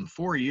myself,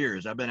 4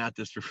 years, I've been at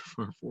this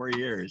for 4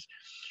 years.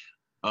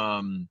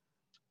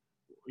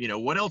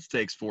 What else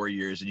takes 4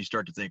 years? And you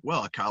start to think,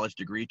 well, a college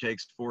degree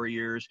takes 4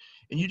 years.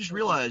 And you just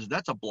realize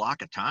that's a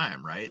block of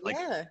time, right? Like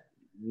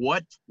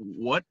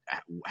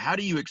how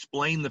do you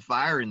explain the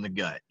fire in the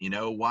gut?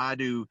 Why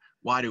do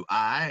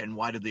I, and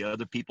why do the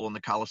other people on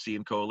the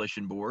Coliseum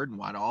Coalition Board, and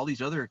why do all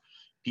these other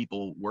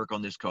people work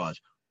on this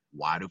cause?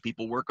 Why do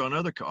people work on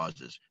other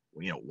causes?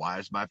 Why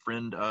is my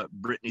friend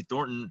Brittany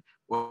Thornton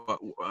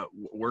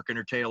working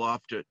her tail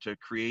off to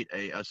create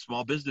a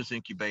small business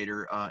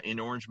incubator in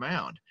Orange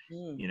Mound?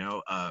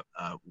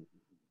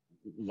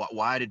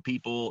 Why did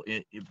people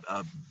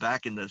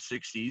back in the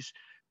 60s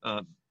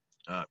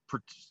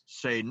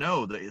say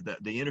no,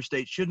 the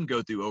interstate shouldn't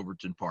go through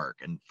Overton Park,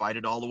 and fight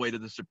it all the way to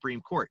the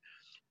Supreme Court.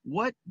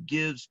 What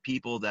gives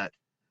people that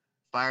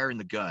fire in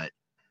the gut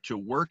to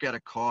work at a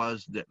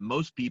cause that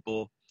most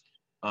people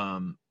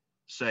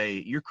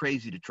say you're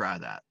crazy to try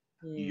that?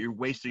 You're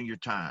wasting your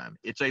time.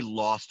 It's a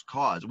lost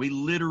cause. We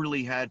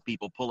literally had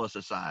people pull us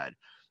aside.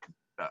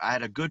 I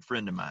had a good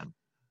friend of mine.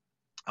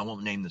 I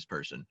won't name this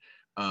person,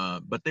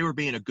 but they were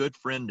being a good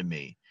friend to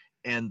me.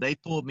 And they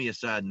pulled me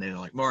aside and they were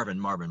like,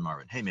 Marvin,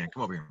 hey man,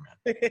 come over here,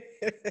 man.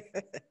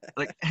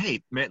 Like,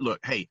 hey man, look,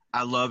 hey,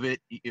 I love it.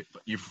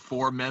 You're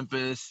for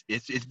Memphis.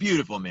 It's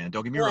beautiful, man.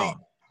 Don't get me wrong.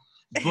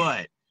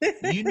 But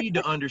you need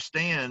to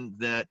understand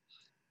that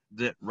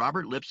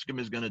Robert Lipscomb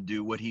is going to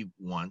do what he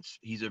wants.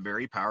 He's a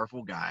very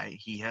powerful guy.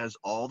 He has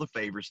all the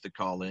favors to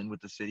call in with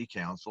the city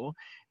council.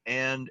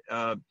 And,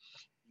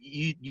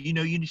 you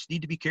know, you just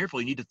need to be careful.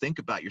 You need to think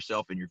about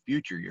yourself and your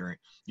future.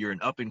 You're an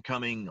up and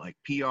coming like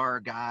PR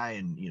guy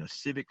and, you know,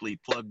 civically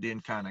plugged in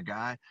kind of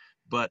guy.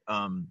 But,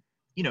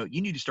 you know,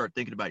 you need to start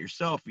thinking about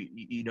yourself.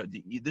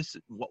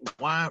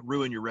 Why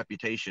ruin your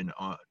reputation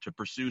to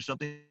pursue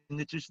something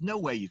that there's no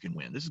way you can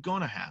win? This is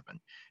going to happen.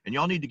 And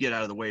y'all need to get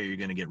out of the way or you're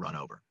going to get run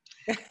over.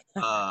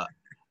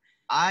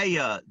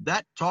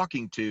 That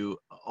talking to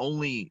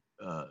only,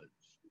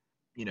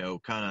 you know,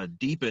 kind of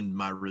deepened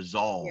my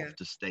resolve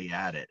to stay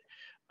at it.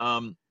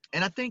 And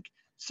I think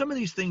some of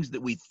these things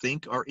that we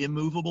think are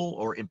immovable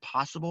or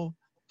impossible,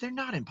 they're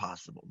not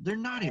impossible. They're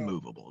not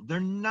immovable. They're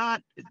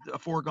not a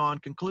foregone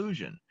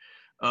conclusion.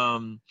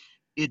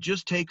 It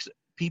just takes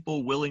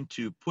people willing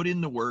to put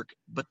in the work,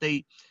 but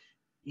they,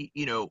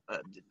 you know,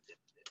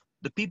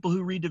 the people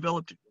who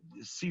redeveloped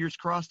Sears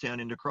Crosstown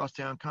into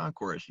Crosstown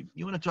Concourse,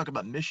 you want to talk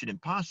about Mission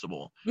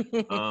Impossible.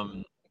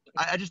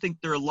 I just think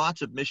there are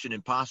lots of Mission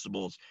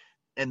Impossibles.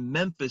 And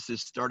Memphis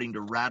is starting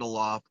to rattle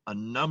off a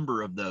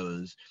number of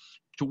those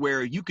to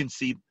where you can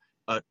see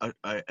a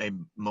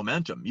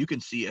momentum. You can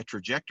see a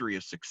trajectory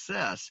of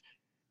success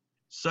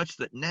such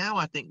that now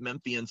I think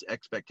Memphians'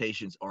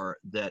 expectations are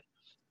that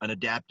an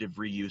adaptive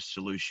reuse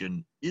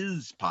solution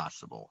is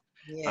possible.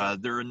 Yeah.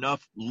 There are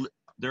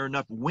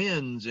enough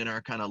wins in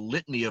our kind of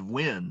litany of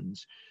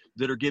wins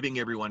that are giving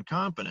everyone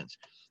confidence.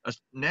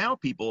 Now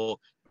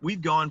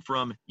we've gone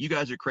from, you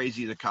guys are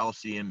crazy, the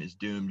Coliseum is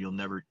doomed,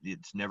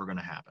 it's never going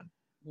to happen.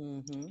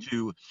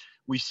 To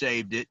we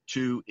saved it,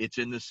 to it's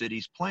in the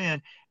city's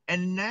plan.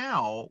 And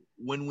now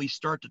when we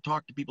start to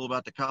talk to people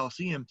about the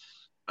Coliseum,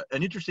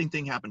 an interesting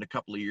thing happened a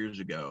couple of years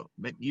ago,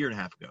 maybe a year and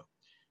a half ago.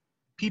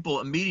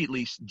 People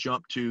immediately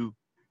jump to,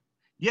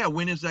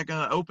 when is that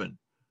going to open?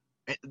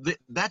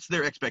 That's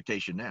their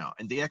expectation now.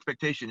 And the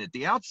expectation at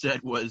the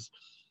outset was,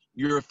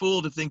 you're a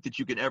fool to think that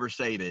you can ever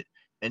save it.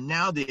 And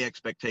now the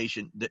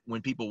expectation that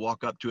when people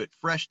walk up to it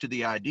fresh to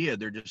the idea,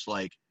 they're just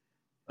like,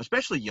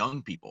 especially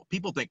young people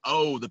think,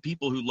 oh, the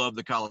people who love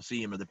the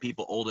Coliseum are the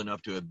people old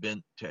enough to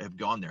have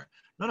gone there.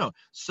 No.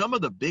 Some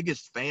of the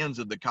biggest fans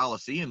of the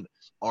Coliseum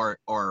are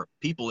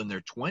people in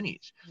their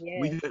 20s. Yeah.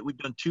 We've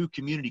done 2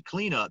 community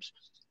cleanups,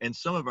 and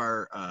some of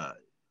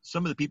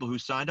the people who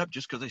signed up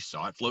just because they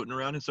saw it floating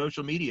around in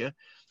social media,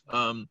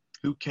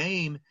 who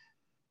came,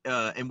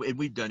 and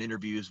we've done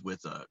interviews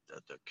with the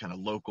kind of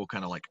local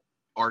kind of like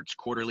Arts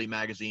Quarterly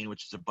magazine,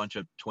 which is a bunch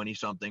of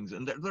 20-somethings,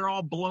 and they're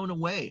all blown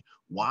away.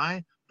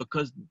 Why?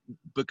 Because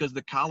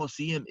the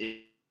Coliseum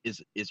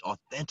is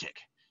authentic.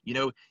 You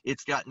know,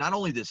 it's got not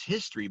only this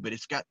history, but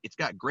it's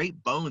got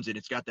great bones, and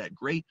it's got that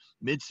great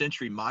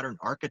mid-century modern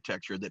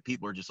architecture that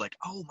people are just like,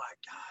 oh my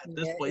God,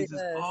 this place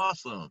is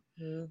awesome.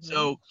 Mm-hmm.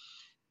 So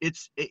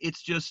it's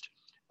just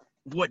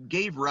what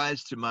gave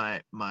rise to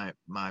my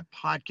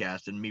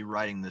podcast and me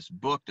writing this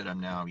book that I'm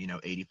now,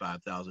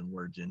 85,000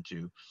 words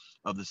into,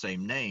 of the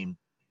same name,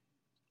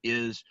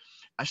 is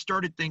I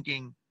started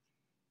thinking,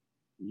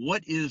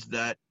 what is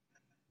that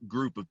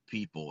group of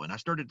people? And I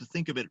started to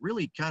think of it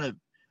really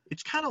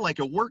it's kind of like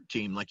a work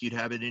team, like you'd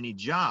have at any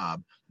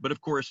job, but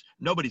of course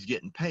nobody's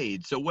getting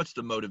paid. So what's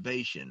the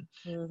motivation?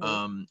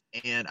 Mm-hmm.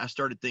 And I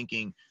started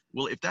thinking,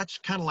 well, if that's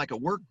kind of like a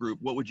work group,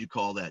 what would you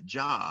call that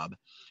job?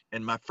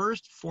 And my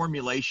first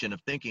formulation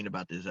of thinking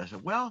about this, I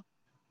said, well,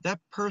 that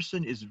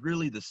person is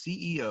really the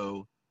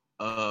CEO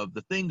of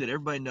the thing that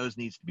everybody knows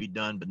needs to be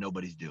done, but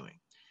nobody's doing.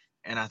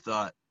 And I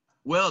thought,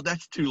 well,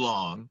 that's too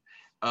long.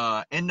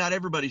 And not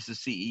everybody's the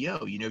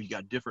CEO. You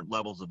got different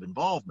levels of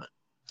involvement.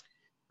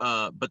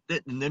 But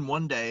then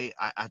one day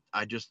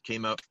I just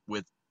came up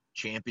with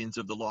Champions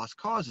of the Lost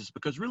Causes,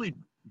 because really,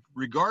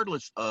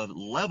 regardless of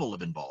level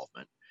of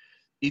involvement,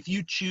 if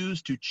you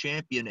choose to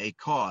champion a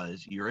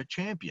cause, you're a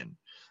champion.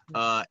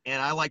 And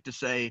I like to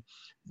say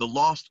the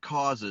lost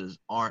causes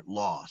aren't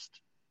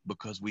lost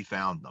because we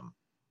found them.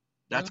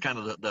 That's kind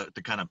of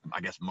the kind of, I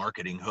guess,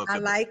 marketing hook. I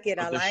like it.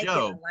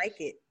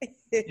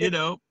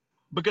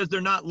 Because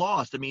they're not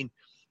lost. I mean,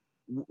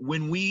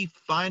 when we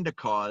find a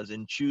cause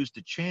and choose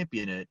to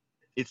champion it,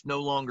 it's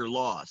no longer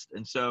lost.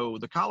 And so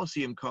the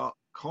Coliseum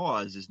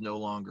cause is no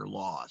longer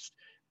lost.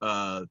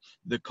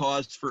 The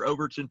cause for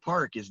Overton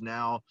Park is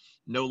now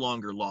no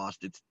longer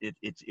lost.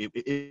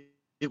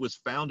 It it was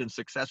found and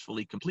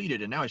successfully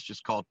completed, and now it's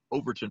just called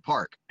Overton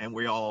Park, and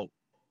we all,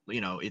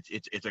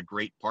 it's a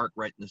great park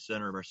right in the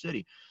center of our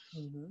city.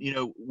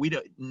 We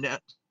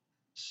don't.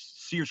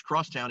 Sears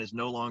Crosstown is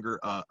no longer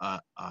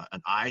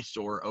an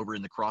eyesore over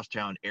in the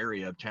Crosstown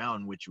area of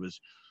town, which was,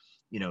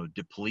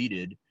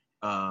 depleted.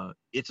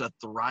 It's a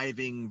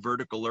thriving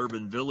vertical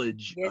urban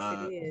village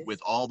with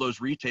all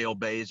those retail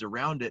bays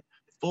around it,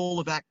 full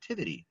of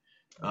activity.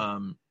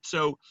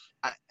 So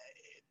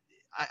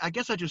I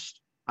guess I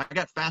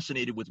got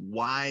fascinated with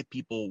why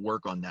people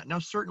work on that. Now,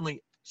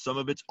 certainly some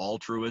of it's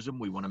altruism.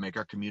 We want to make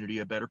our community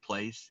a better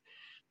place.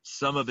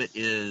 Some of it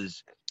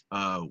is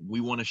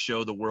we want to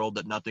show the world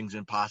that nothing's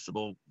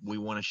impossible. We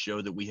want to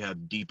show that we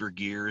have deeper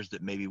gears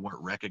that maybe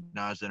weren't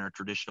recognized in our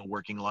traditional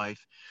working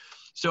life.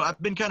 So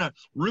I've been kind of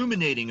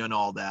ruminating on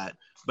all that,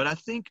 but I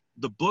think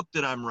the book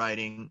that I'm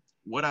writing,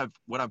 what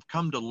I've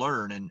come to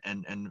learn,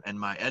 and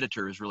my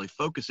editor is really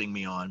focusing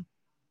me on,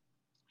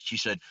 she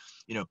said,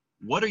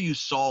 what are you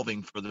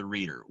solving for the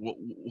reader?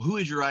 Who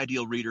is your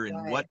ideal reader,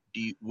 and what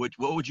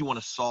would you want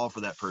to solve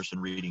for that person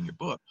reading your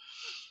book?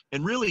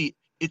 And really,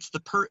 it's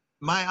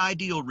my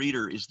ideal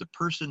reader is the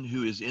person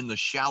who is in the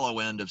shallow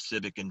end of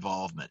civic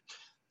involvement.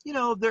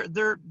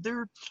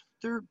 They're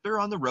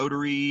on the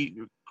Rotary,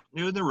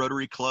 in the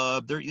Rotary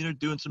Club. They're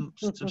doing some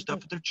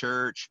stuff at their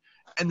church,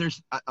 and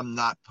I'm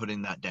not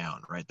putting that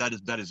down, right?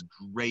 That is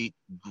great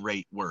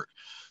work.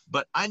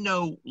 But I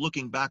know,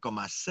 looking back on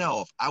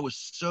myself, I was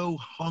so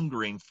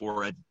hungering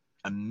for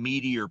a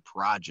meteor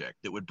project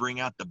that would bring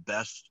out the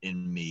best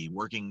in me,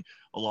 working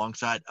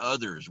alongside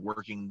others,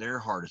 working their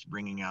hardest,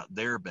 bringing out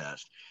their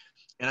best.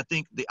 And I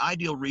think the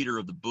ideal reader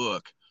of the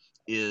book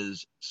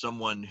is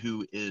someone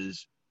who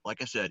is,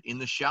 like I said, in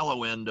the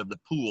shallow end of the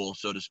pool,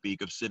 so to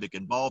speak, of civic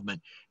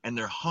involvement, and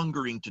they're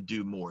hungering to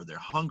do more. They're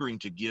hungering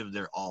to give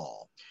their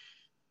all.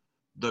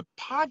 The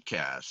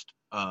podcast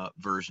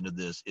version of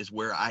this is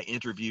where I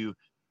interview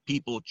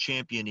people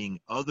championing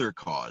other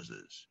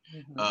causes,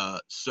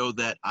 so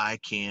that I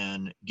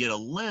can get a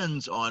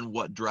lens on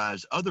what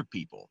drives other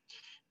people.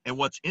 And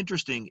what's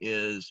interesting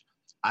is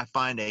I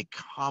find a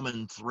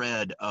common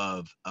thread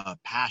of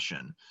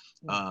passion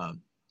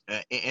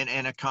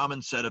and a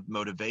common set of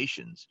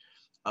motivations.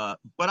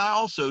 But I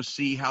also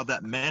see how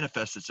that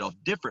manifests itself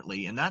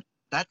differently, and that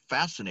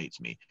fascinates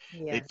me.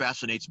 Yes. It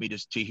fascinates me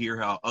to hear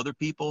how other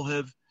people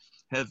have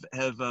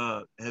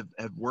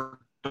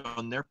worked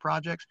on their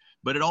projects,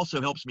 but it also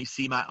helps me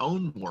see my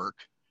own work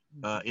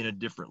in a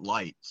different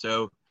light.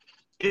 So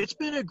it's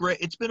been a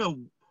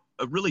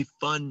really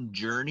fun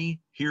journey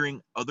hearing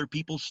other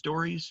people's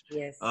stories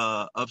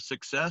of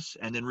success,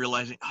 and then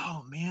realizing,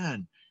 oh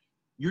man,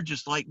 you're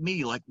just like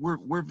me. Like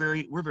we're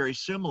very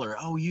similar.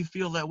 Oh, you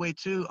feel that way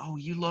too. Oh,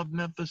 you love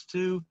Memphis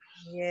too.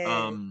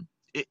 Yeah.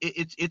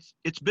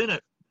 It's been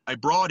a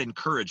broad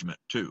encouragement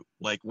too.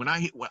 Like when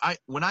I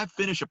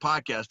finish a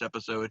podcast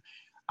episode,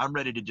 I'm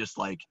ready to just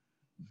like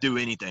do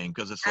anything,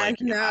 because it's like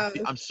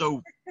I'm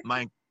so,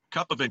 my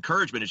cup of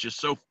encouragement is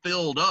just so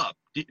filled up.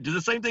 Does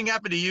the same thing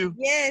happen to you?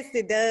 Yes,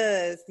 it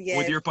does. Yes.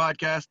 With your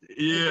podcast?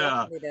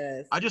 Yeah. It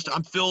does.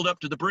 I'm filled up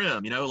to the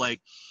brim,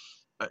 like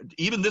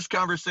even this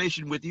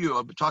conversation with you,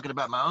 I'm talking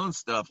about my own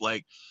stuff.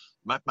 Like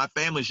my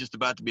family's just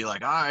about to be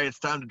like, all right, it's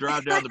time to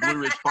drive down the Blue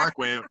Ridge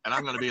Parkway. And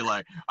I'm going to be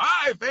like, all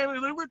right,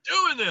 family, we're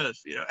doing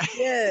this.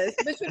 Yes.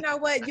 But you know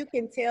what? You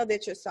can tell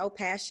that you're so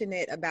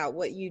passionate about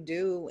what you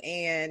do.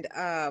 And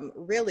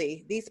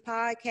really, these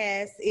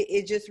podcasts,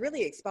 it just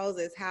really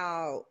exposes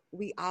how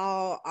we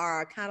all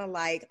are kind of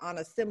like on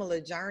a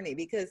similar journey,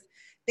 because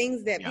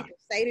things that people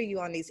say to you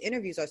on these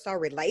interviews are so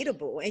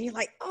relatable, and you're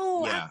like,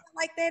 oh, I feel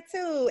like that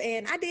too,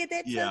 and I did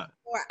that too,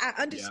 or I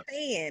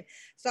understand.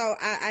 So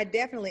I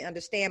definitely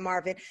understand,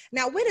 Marvin.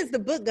 Now, when is the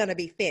book going to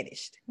be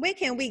finished? When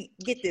can we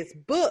get this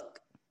book?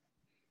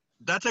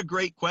 That's a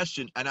great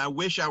question, and I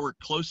wish I were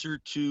closer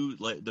to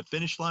the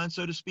finish line,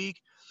 so to speak.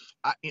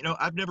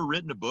 I've never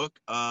written a book,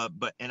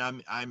 but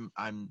I'm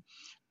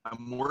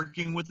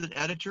working with an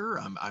editor.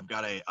 I've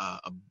got a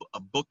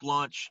book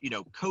launch,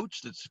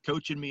 coach that's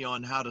coaching me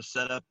on how to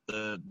set up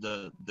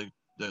the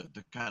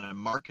kind of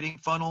marketing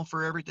funnel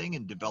for everything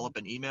and develop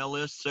an email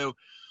list. So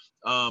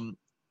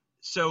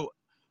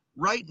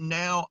right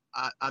now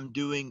I'm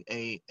doing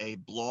a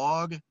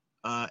blog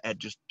at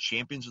just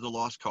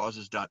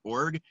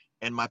championsoftheLostCauses.org,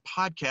 and my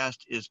podcast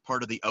is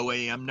part of the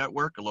OAM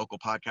network, a local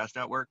podcast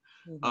network.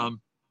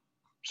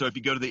 So if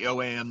you go to the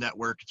OAM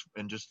network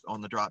and just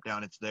on the drop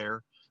down, it's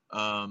there.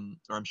 Or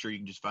I'm sure you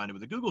can just find it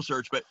with a Google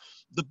search. But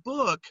the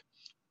book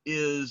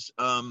is,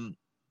 I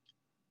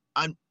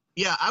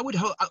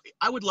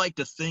would like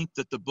to think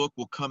that the book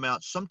will come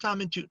out sometime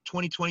into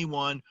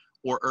 2021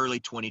 or early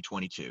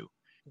 2022.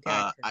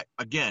 Gotcha.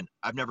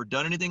 I've never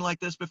done anything like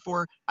this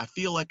before. I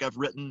feel like I've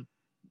written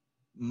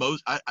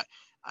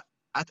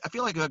I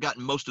feel like I've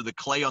gotten most of the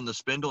clay on the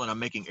spindle, and I'm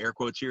making air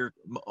quotes here,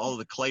 all of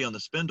the clay on the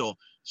spindle,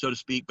 so to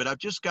speak. But I've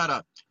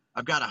got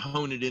to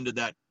hone it into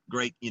that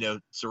great,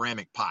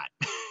 ceramic pot.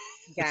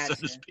 Gotcha. So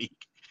to speak.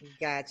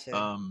 Gotcha.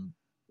 So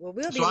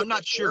I'm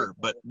not sure,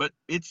 but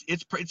it's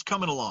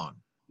coming along.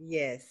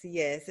 Yes.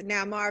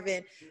 Now,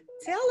 Marvin,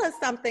 Tell us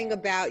something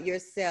about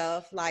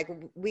yourself. Like,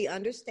 we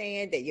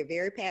understand that you're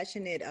very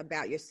passionate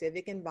about your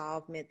civic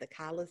involvement, the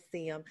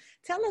Coliseum.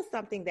 Tell us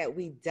something that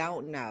we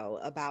don't know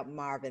about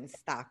Marvin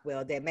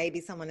Stockwell that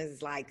maybe someone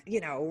is like,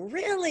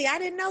 really? I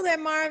didn't know that,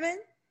 Marvin.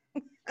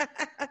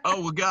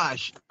 Oh, well,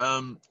 gosh.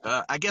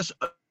 I guess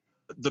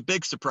the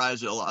big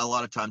surprise a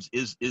lot of times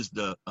is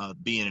the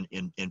being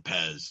in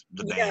Pez,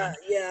 the band.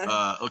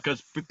 Yeah.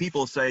 Because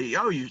people say,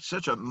 oh, you're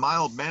such a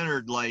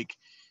mild-mannered,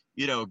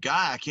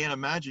 guy. I can't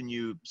imagine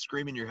you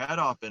screaming your head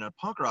off in a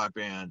punk rock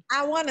band.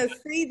 I want to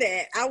see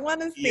that. I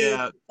want to see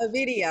a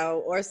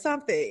video or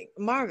something,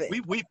 Marvin.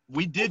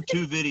 We did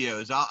 2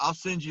 videos. I'll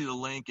send you the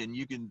link, and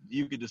you can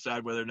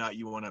decide whether or not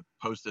you want to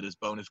post it as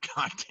bonus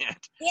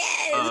content.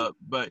 Yes.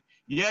 But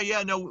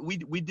no,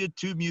 we did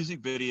 2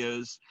 music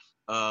videos,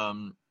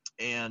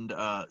 and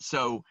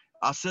so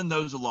I'll send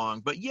those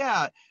along. But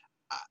yeah,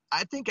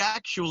 I think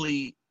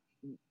actually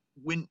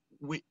when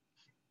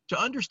to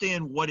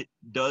understand what it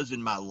does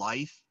in my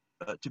life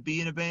to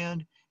be in a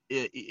band,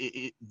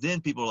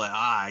 then people are like,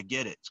 I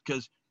get it.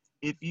 Because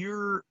if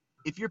you're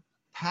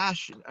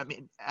passionate, I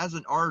mean, as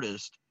an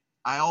artist,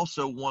 I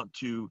also want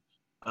to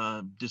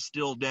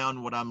distill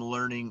down what I'm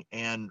learning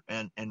and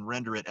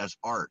render it as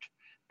art.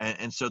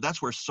 And so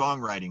that's where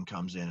songwriting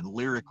comes in, and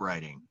lyric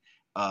writing,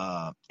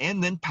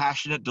 and then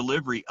passionate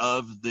delivery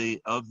of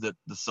the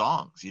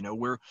songs.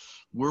 We're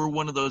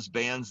one of those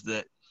bands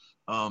that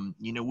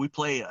we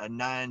play a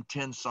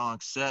 9-10 song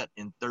set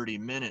in 30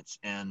 minutes,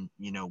 and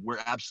we're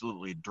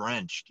absolutely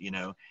drenched.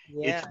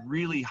 It's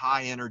really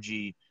high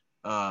energy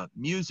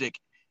music,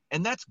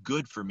 and that's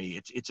good for me.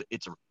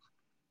 It's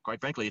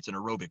quite frankly, it's an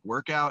aerobic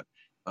workout.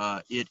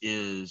 It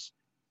is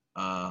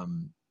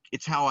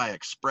it's how I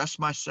express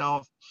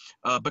myself,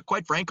 but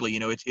quite frankly,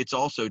 it's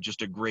also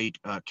just a great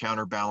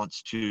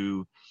counterbalance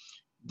to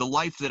the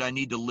life that I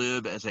need to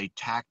live as a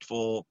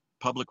tactful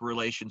public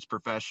relations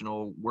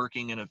professional,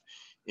 working in a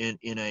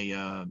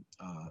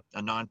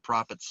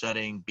nonprofit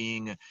setting,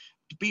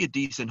 to be a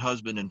decent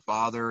husband and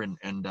father, and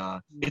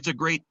it's a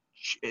great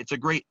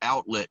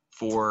outlet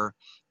for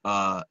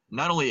not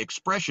only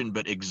expression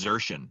but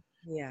exertion.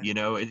 Yeah.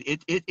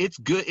 It's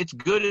good. It's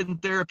good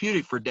and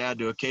therapeutic for dad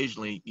to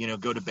occasionally,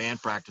 go to band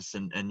practice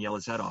and yell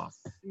his head off.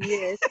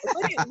 Yes.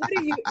 What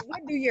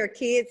do your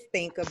kids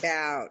think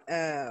about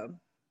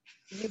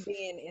you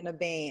being in a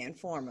band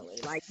formally?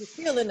 Like, you're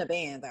still in a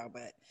band though,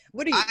 but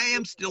what do you? I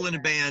am still in a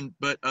band,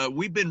 but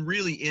we've been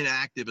really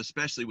inactive,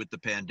 especially with the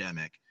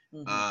pandemic.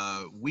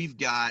 Mm-hmm. We've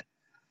got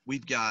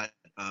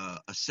a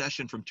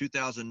session from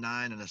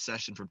 2009 and a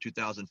session from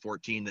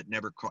 2014 that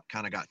never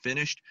kind of got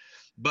finished,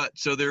 but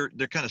so they're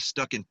kind of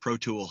stuck in Pro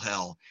Tool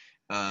hell.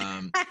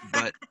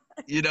 But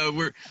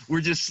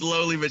we're just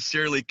slowly but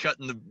surely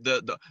cutting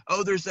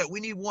there's that, we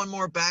need one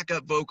more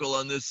backup vocal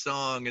on this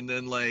song, and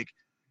then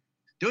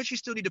don't you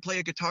still need to play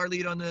a guitar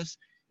lead on this?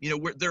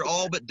 They're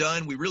all but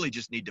done. We really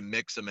just need to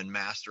mix them and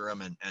master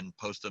them and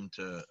post them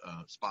to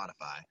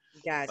Spotify.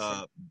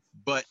 Gotcha.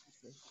 But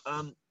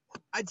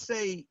I'd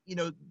say,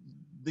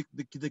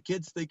 the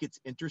kids think it's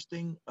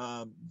interesting.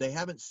 They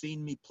haven't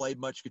seen me play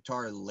much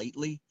guitar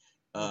lately.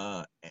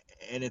 And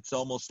it's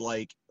almost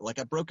like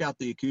I broke out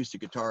the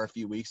acoustic guitar a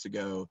few weeks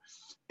ago,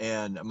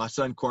 and my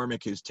son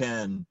Cormac, who's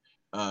 10,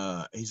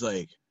 he's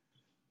like,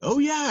 oh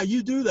yeah,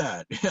 you do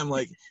that. I'm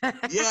like,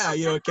 yeah,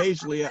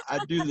 occasionally I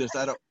do this.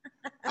 I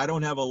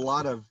don't have a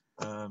lot of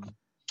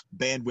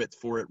bandwidth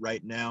for it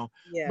right now.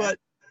 Yeah. But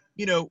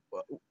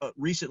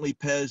recently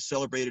Pez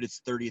celebrated its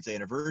 30th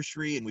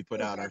anniversary, and we put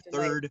out our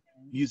third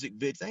music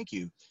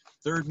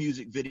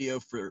video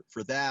for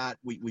that.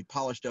 We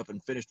polished up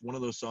and finished one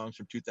of those songs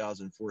from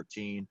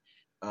 2014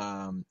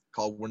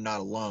 called We're Not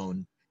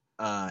Alone.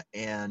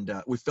 And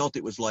we felt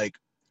it was like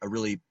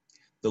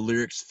the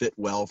lyrics fit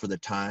well for the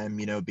time,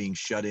 being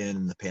shut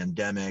in the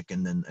pandemic,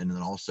 and then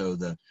also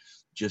the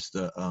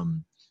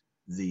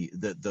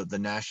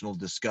national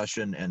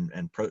discussion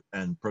and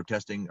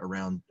protesting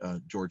around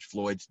George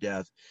Floyd's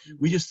death.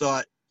 We just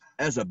thought,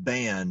 as a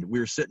band, we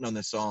were sitting on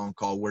this song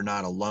called We're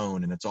Not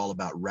Alone, and it's all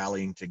about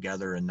rallying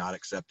together and not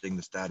accepting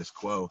the status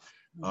quo,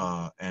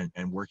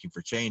 and working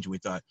for change. And we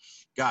thought,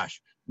 gosh,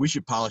 we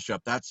should polish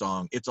up that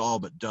song. It's all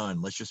but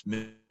done. Let's just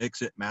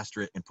mix it,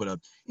 master it, and put a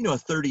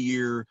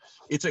 30-year.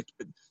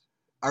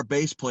 Our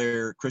bass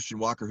player, Christian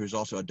Walker, who's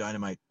also a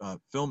dynamite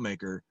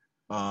filmmaker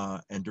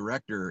and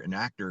director and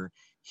actor,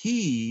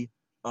 he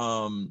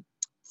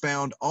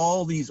found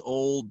all these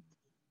old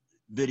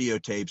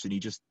videotapes, and he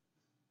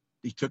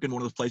took in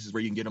one of those places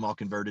where you can get them all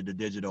converted to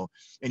digital,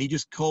 and he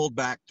just culled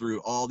back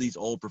through all these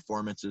old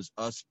performances,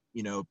 us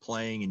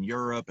playing in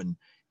Europe, and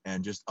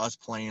just us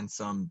playing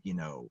some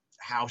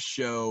house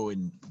show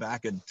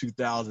back in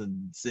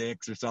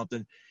 2006 or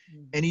something.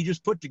 And he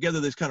just put together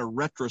this kind of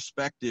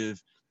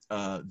retrospective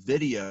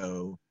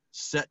video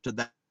set to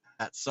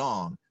that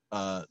song,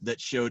 that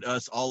showed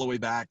us all the way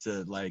back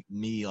to like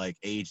me, like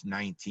age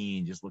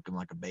 19, just looking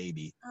like a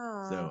baby.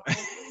 Oh, So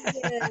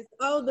yes.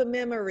 Oh, the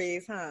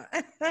memories, huh?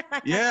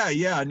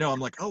 yeah, no, I'm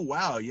like, oh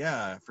wow,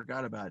 yeah, I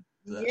forgot about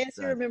Yes,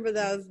 you that. remember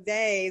those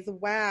days.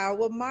 Wow.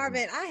 Well,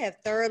 Marvin, I have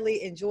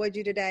thoroughly enjoyed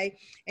you today.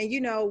 And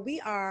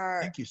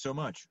Thank you so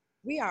much.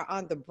 we are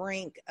on the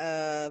brink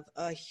of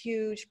a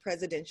huge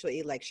presidential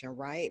election,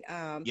 right?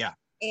 Yeah.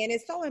 And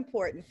it's so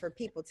important for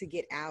people to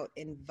get out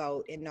and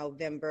vote in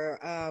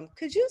November.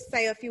 Could you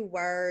say a few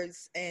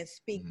words and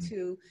speak Mhm.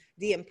 to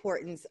the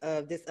importance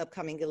of this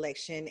upcoming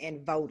election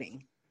and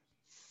voting?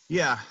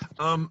 Yeah.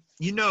 And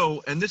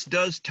this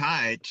does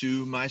tie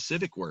to my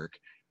civic work.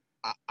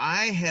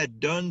 I had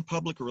done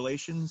public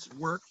relations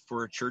work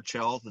for Church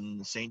Health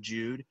and St.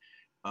 Jude,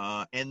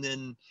 and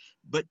then,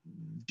 but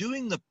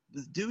doing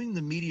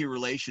the media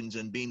relations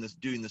and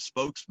doing the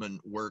spokesman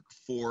work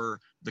for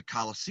the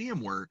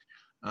Coliseum work,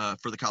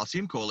 for the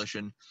Coliseum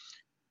Coalition,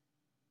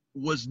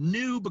 was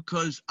new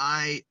because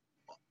I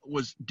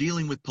was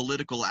dealing with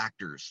political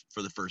actors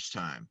for the first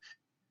time.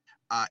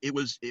 It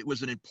was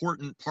an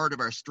important part of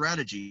our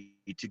strategy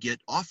to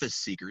get office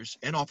seekers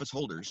and office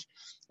holders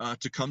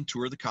to come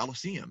tour the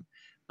Coliseum.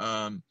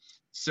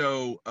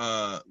 So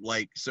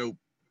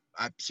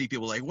I see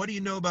people like, what do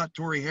you know about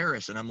Tory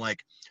Harris? And I'm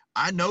like,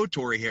 I know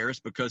Tory Harris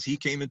because he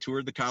came and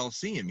toured the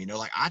Coliseum.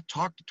 Like I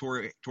talked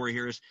to Tory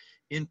Harris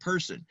in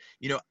person.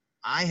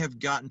 I have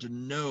gotten to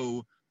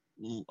know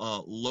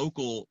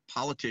local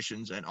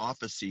politicians and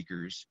office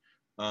seekers.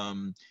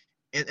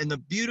 And the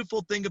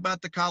beautiful thing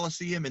about the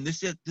Coliseum, and this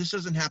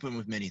doesn't happen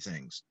with many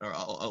things, or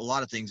a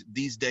lot of things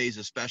these days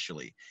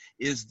especially,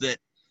 is that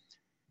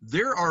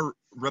there are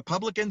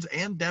Republicans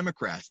and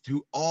Democrats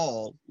who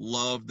all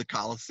love the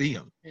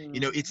Coliseum.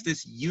 Mm-hmm. It's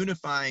this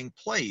unifying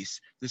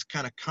place, this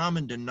kind of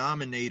common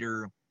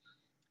denominator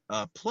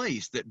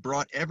place that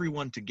brought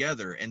everyone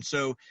together. And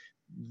so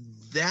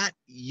that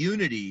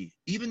unity,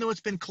 even though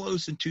it's been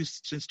closed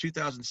since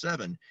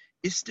 2007,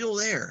 is still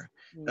there.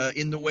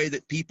 In the way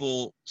that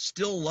people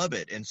still love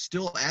it and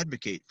still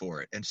advocate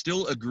for it and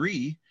still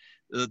agree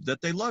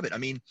that they love it. I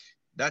mean,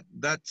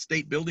 that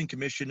state building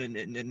commission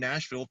in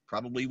Nashville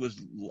probably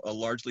was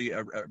largely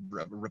a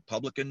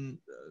Republican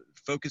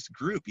focused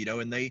group,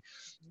 and they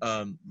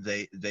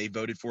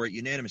voted for it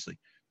unanimously.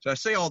 So I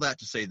say all that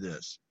to say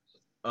this.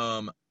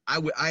 I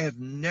have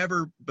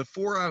never,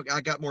 before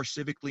I got more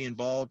civically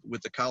involved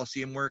with the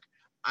Coliseum work,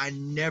 I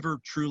never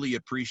truly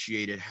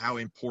appreciated how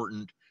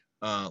important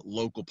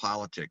local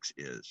politics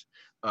is.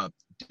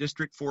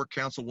 District 4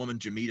 Councilwoman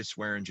Jamita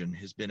Swearingen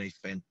has been a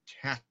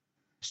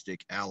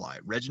fantastic ally.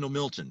 Reginald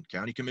Milton,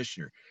 County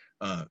Commissioner,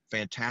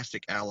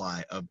 fantastic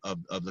ally of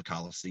the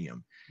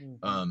Coliseum.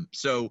 Mm-hmm.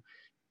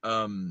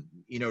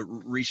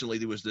 Recently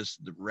there was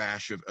the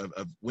rash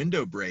of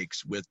window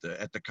breaks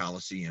at the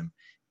Coliseum,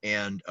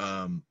 and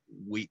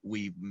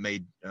we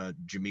made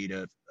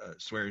Jamita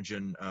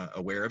Swearingen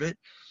aware of it.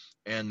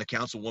 And the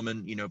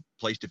councilwoman,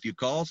 placed a few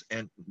calls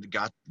and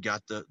got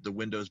the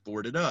windows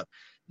boarded up.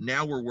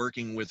 Now we're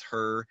working with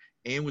her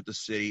and with the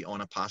city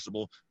on a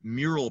possible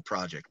mural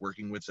project,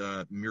 working with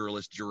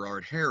muralist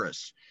Gerard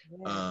Harris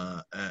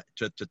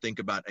to think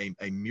about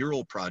a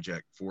mural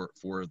project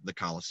for the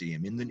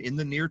Coliseum in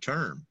the near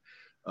term,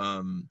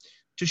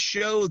 to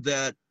show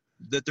that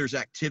there's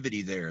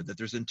activity there, that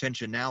there's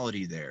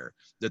intentionality there,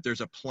 that there's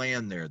a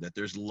plan there, that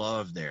there's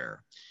love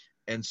there.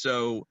 And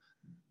so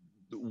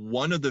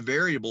one of the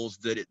variables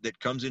that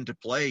comes into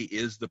play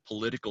is the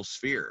political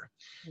sphere.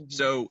 Mm-hmm.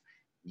 So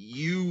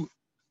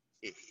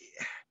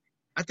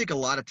I think a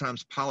lot of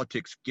times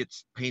politics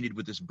gets painted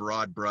with this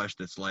broad brush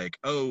that's like,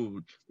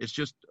 oh, it's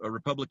just a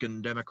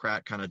Republican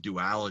Democrat kind of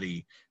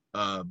duality.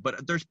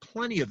 But there's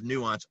plenty of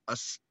nuance,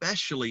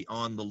 especially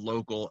on the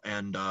local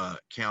and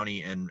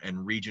county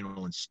and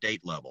regional and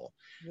state level.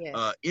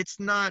 Yes. It's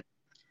not,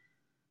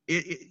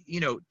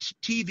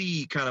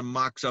 TV kind of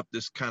mocks up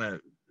this kind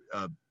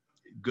of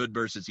good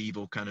versus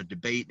evil kind of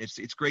debate.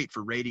 It's great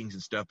for ratings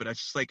and stuff, but it's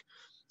just like,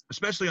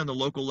 especially on the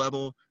local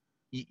level,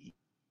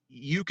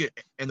 you can,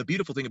 and the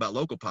beautiful thing about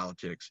local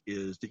politics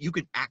is that you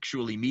can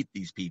actually meet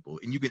these people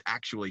and you can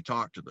actually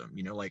talk to them.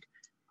 Like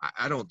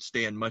I don't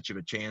stand much of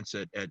a chance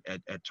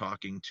at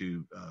talking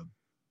to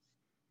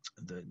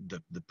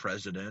the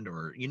president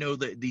or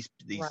these.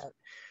 Right.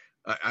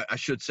 I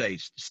should say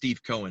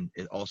Steve Cohen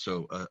is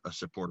also a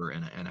supporter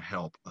and a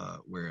help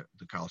where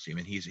the Coliseum,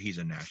 and he's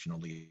a national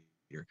leader.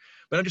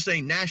 But I'm just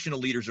saying national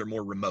leaders are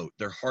more remote.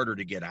 They're harder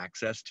to get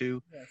access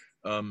to. Yes.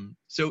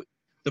 So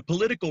the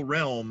political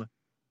realm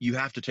you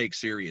have to take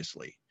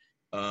seriously.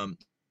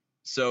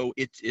 So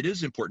it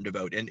is important to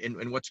vote.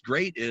 And what's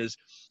great is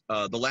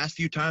the last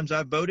few times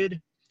I've voted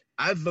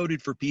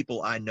for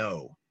people I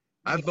know.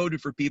 I've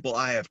voted for people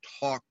I have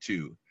talked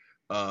to,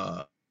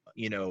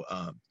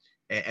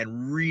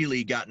 and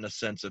really gotten a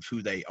sense of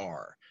who they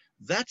are.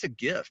 That's a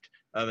gift.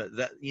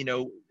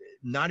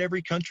 Not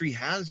every country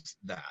has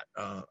that,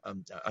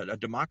 a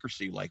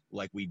democracy like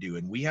we do,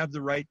 and we have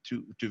the right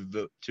to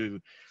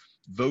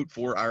vote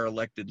for our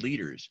elected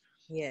leaders.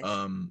 Yes.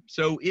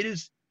 So it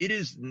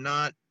is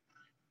not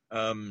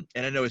And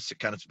I know it's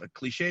kind of a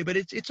cliche, but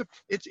it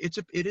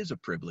is a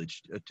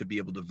privilege to be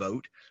able to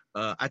vote.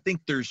 I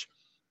think there's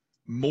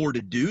more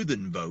to do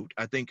than vote.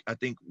 I think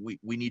we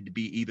need to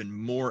be even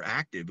more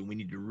active, and we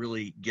need to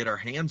really get our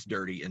hands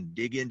dirty and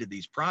dig into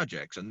these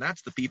projects. And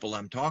that's the people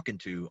I'm talking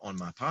to on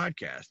my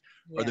podcast,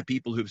 are the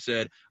people who've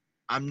said,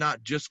 I'm not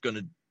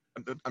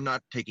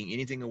taking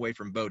anything away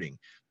from voting,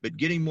 but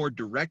getting more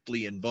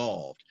directly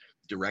involved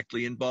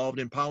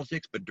in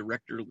politics, but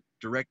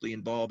directly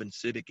involved in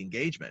civic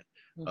engagement,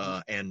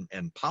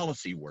 and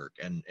policy work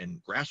and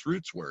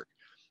grassroots work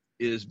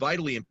is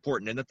vitally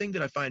important. And the thing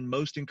that I find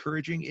most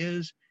encouraging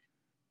is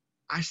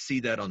I see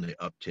that on the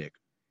uptick.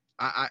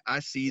 I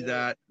see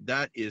that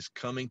is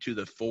coming to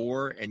the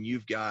fore, and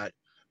you've got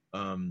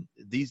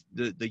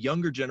the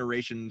younger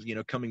generations,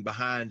 coming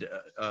behind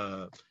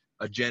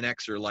a Gen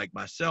Xer like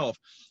myself.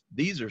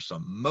 These are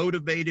some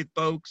motivated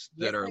folks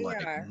that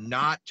are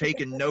not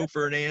taking no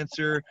for an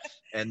answer,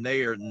 and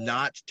they are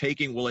not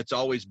taking, well, it's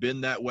always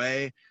been that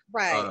way,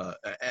 right,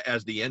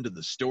 as the end of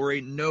the story.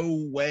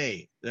 No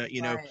way.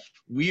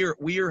 We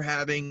are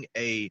having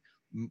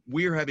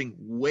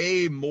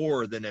way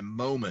more than a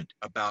moment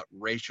about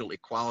racial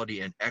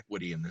equality and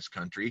equity in this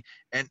country,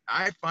 and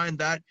I find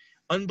that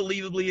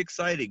unbelievably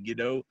exciting.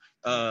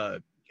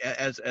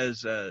 As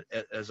a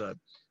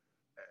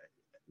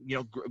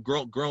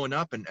growing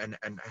up and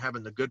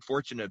having the good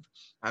fortune of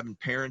having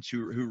parents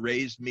who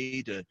raised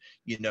me to,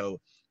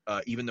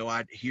 even though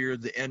I'd hear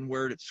the N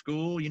word at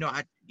school,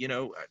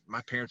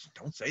 my parents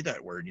don't say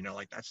that word,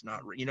 like that's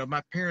not,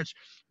 my parents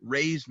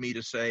raised me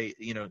to say,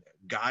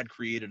 God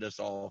created us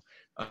all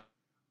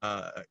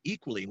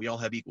equally, and we all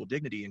have equal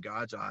dignity in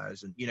God's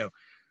eyes. And,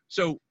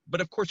 so, but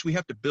of course we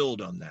have to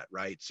build on that.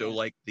 Right. So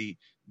like the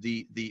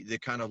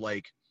kind of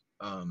like,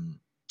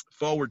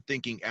 forward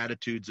thinking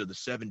attitudes of the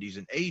 70s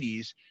and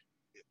 80s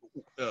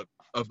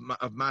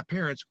of my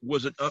parents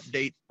was an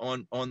update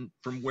on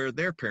from where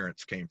their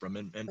parents came from,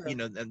 and and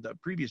the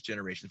previous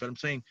generations. But I'm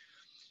saying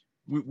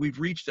we've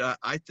reached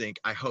I think,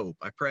 I hope,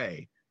 I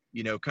pray,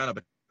 kind of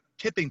a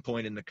tipping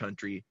point in the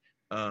country,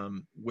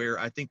 where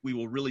I think we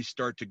will really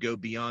start to go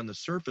beyond the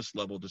surface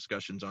level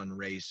discussions on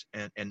race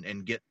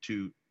and get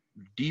to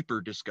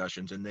deeper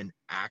discussions and then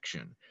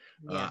action.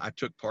 I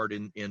took part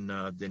in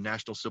the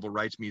National Civil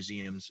Rights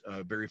Museum's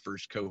very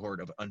first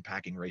cohort of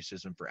Unpacking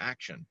Racism for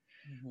Action.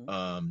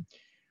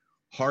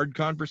 Hard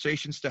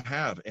conversations to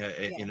have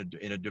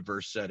in a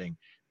diverse setting.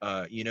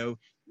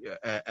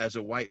 As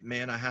a white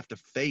man, I have to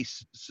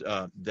face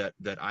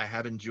that I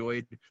have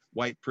enjoyed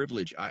white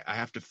privilege. I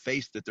have to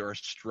face that there are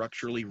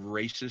structurally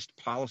racist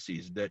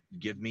policies that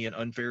give me an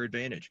unfair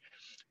advantage.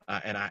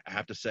 And I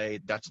have to say,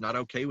 that's not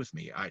okay with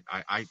me.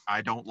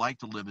 I don't like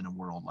to live in a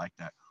world like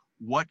that.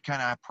 What can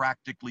I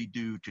practically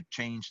do to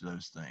change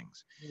those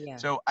things?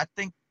 So I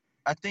think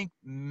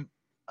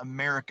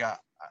America,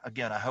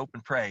 again, I hope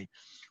and pray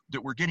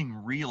that we're getting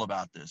real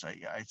about this.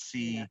 I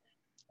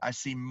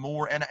see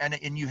more,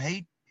 and you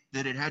hate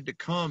that it had to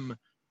come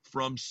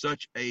from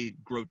such a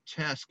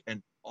grotesque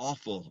and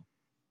awful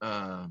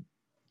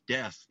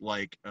death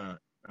like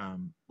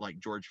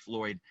George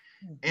Floyd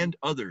and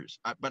others.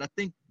 But I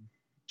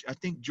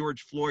think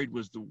George Floyd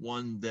was the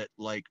one that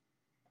like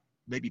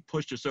maybe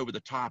pushed us over the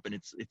top, and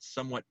it's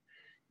somewhat,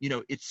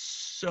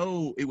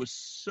 it was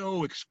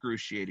so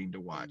excruciating to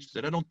watch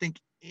that I don't think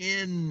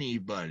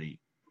anybody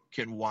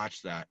can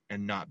watch that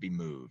and not be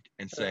moved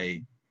and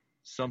say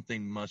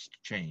something must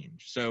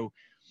change. So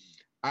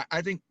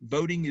I think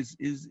voting is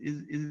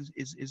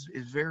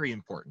very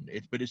important.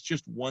 But it's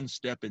just one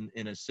step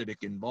in a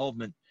civic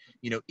involvement,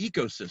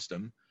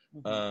 ecosystem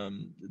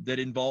that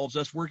involves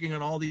us working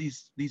on all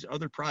these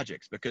other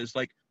projects, because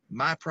like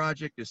my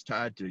project is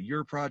tied to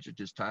your project,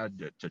 is tied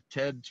to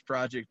Ted's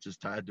project, is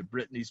tied to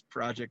Brittany's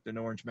project in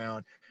Orange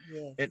Mound.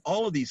 And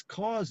all of these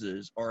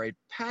causes are a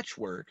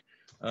patchwork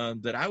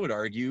that I would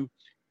argue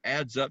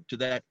adds up to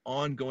that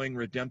ongoing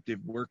redemptive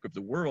work of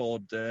the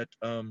world that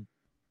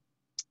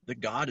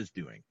God is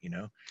doing,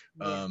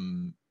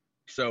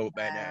 So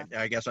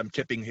I guess I'm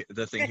tipping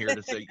the thing here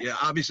to say,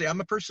 obviously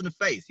I'm a person of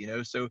faith,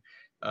 so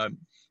I,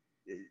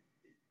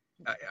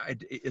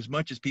 as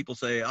much as people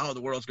say, oh,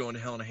 the world's going to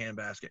hell in a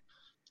handbasket.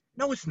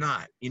 No, it's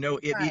not.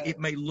 It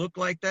may look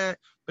like that,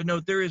 but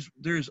no, there is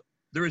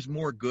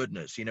more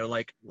goodness.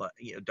 Like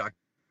Dr.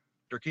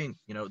 King.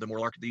 The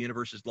moral arc of the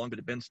universe is long, but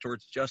it bends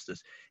towards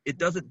justice. It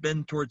doesn't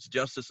bend towards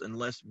justice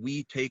unless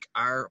we take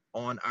our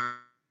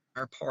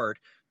part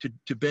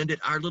to bend it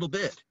our little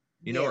bit.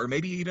 Or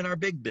maybe even our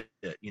big bit.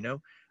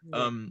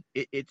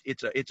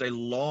 It's a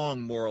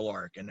long moral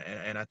arc, and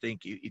I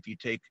think if you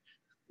take,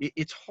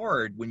 it's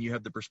hard when you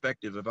have the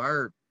perspective of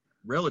our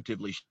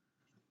relatively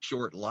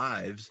short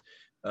lives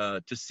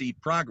to see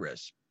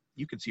progress.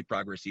 You can see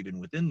progress even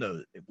within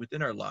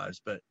our lives,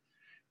 but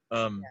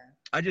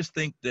I just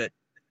think that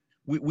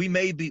we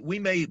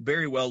may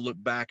very well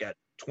look back at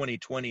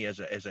 2020 as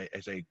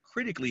a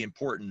critically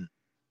important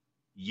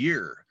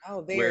year,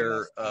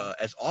 where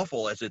as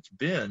awful as it's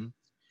been,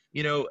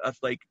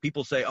 like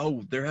people say,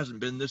 oh, there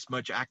hasn't been this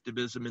much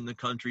activism in the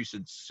country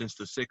since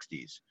the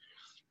 60s.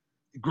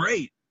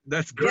 Great.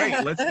 That's great.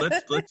 Yeah.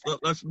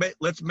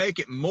 Let's make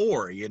it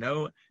more, and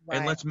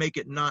Right. let's make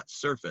it not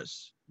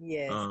surface.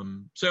 Yes.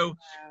 So, Wow.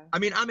 I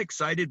mean, I'm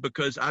excited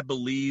because I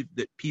believe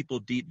that people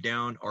deep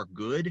down are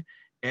good.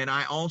 And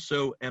I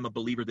also am a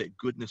believer that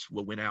goodness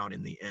will win out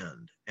in the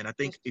end. And I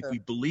think if we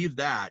believe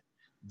that,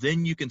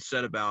 then you can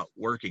set about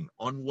working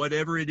on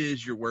whatever it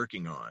is you're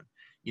working on,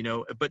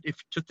 but if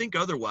to think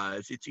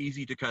otherwise, it's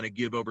easy to kind of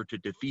give over to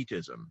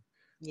defeatism.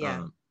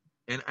 Yeah.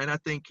 And I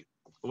think,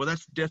 well,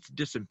 that's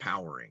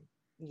disempowering.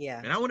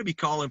 Yeah. And I want to be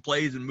calling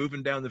plays and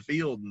moving down the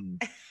field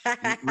and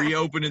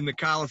reopening the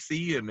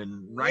Coliseum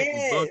and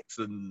writing books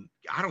and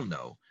I don't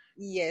know.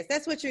 Yes,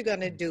 that's what you're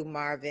going to do,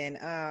 Marvin.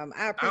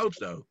 I appreciate hope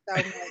so. You so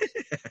much.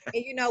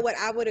 And you know what?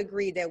 I would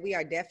agree that we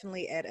are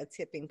definitely at a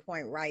tipping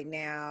point right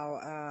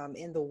now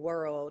in the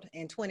world.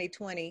 And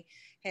 2020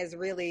 has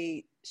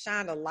really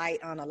shined a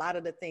light on a lot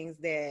of the things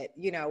that,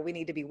 we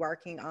need to be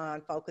working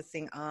on,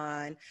 focusing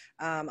on.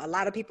 A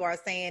lot of people are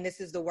saying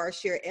this is the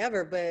worst year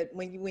ever. But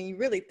when you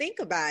really think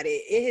about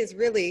it, it has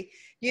really,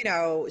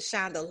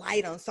 shined a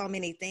light on so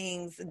many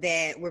things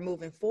that we're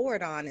moving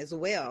forward on as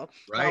well.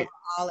 Right.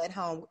 All at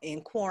home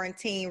in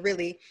quarantine,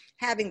 really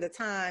having the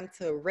time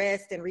to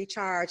rest and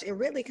recharge and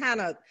really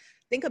kind of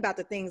think about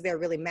the things that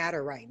really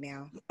matter right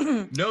now.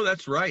 No,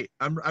 that's right.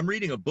 I'm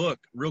reading a book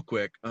real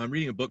quick. I'm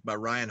reading a book by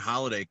Ryan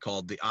Holiday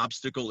called The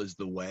Obstacle is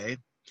the Way.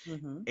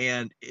 Mm-hmm.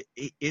 And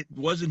it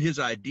wasn't his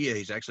idea.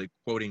 He's actually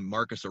quoting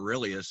Marcus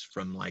Aurelius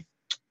from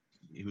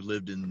who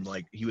lived in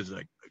he was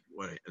a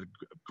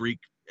Greek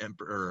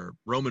emperor or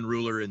Roman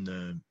ruler in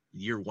the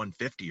year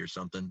 150 or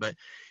something. But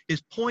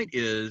his point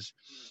is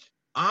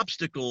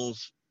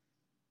obstacles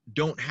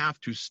don't have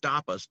to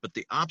stop us, but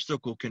the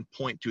obstacle can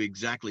point to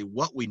exactly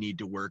what we need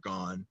to work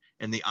on,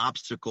 and the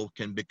obstacle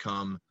can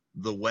become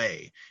the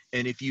way.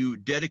 And if you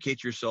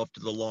dedicate yourself to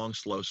the long,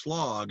 slow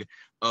slog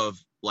of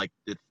a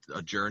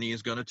journey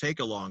is going to take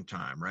a long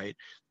time, right?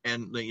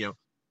 And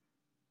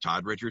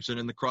Todd Richardson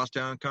in the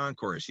Crosstown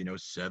Concourse,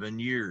 7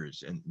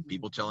 years, and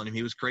people telling him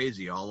he was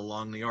crazy all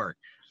along the arc.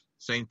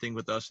 Same thing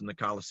with us in the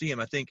Coliseum.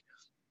 I think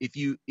if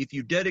you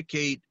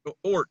dedicate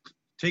or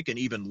take an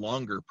even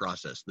longer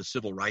process, the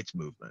civil rights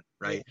movement,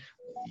 right?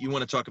 You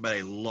want to talk about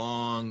a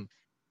long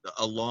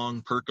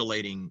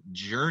percolating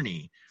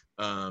journey.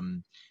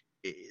 The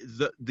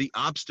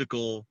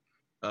obstacle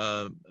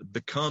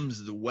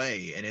becomes the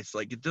way, and it's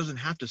it doesn't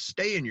have to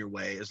stay in your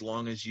way as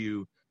long as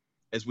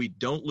we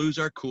don't lose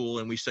our cool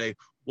and we say,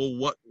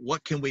 well,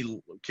 what can we,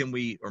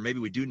 or maybe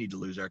we do need to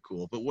lose our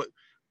cool, but what,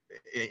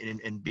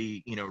 and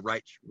be,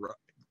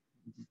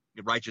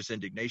 righteous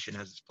indignation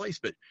has its place.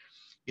 But,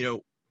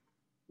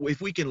 if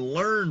we can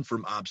learn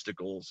from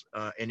obstacles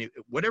and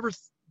whatever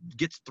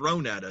gets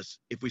thrown at us,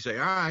 if we say,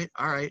 all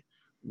right,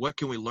 what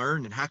can we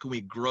learn and how can we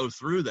grow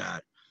through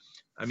that?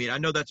 I mean, I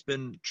know that's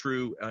been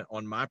true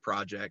on my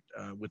project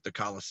with the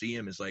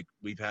Coliseum is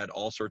we've had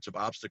all sorts of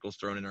obstacles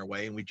thrown in our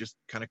way and we just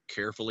kind of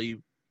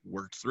carefully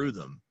worked through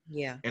them.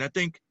 Yeah. And I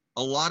think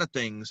a lot of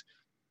things,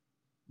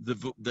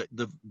 the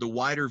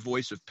wider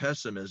voice of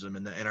pessimism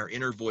and our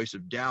inner voice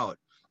of doubt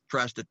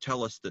tries to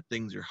tell us that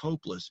things are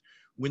hopeless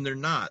when they're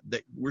not,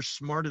 that we're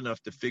smart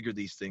enough to figure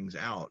these things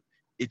out.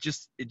 It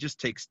just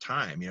takes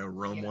time.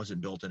 Rome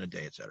wasn't built in a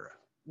day, et cetera.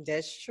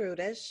 That's true.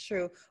 That's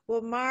true.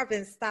 Well,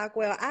 Marvin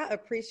Stockwell, I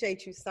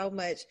appreciate you so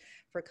much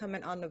for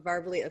coming on the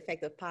Verbally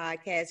Effective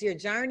podcast. Your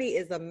journey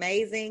is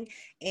amazing,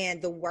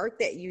 and the work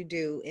that you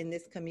do in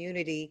this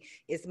community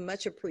is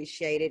much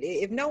appreciated.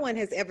 If no one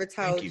has ever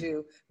told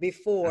you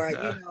before,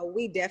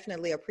 we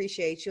definitely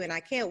appreciate you, and I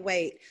can't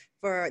wait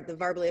for the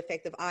Verbally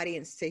Effective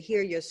audience to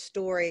hear your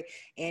story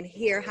and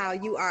hear how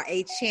you are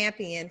a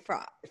champion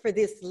for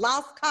this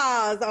lost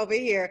cause over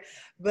here.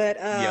 But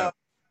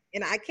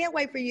and I can't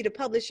wait for you to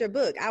publish your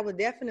book. I will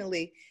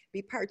definitely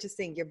be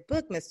purchasing your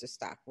book, Mr.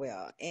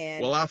 Stockwell.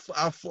 And well,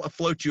 I'll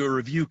float you a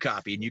review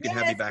copy, and you can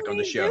have me back on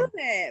the show. Do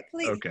that.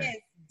 Please, okay. Yes,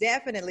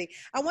 definitely.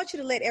 I want you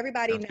to let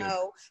everybody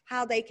know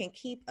how they can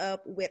keep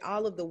up with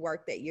all of the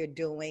work that you're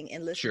doing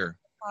and listen to the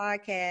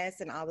podcast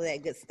and all of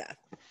that good stuff.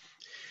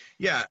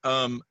 Yeah,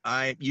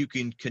 you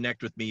can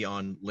connect with me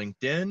on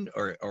LinkedIn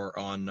or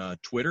on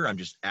Twitter. I'm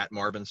just at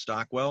Marvin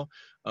Stockwell.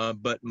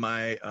 But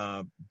my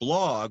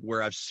blog,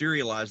 where I've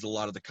serialized a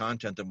lot of the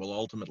content that will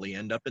ultimately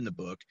end up in the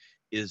book,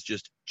 is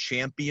just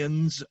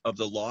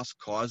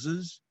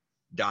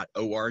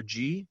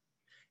championsoftheLostCauses.org.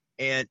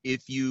 And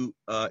if you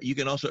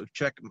can also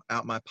check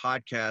out my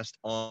podcast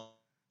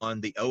on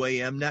the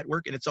OAM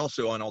network, and it's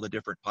also on all the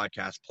different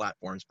podcast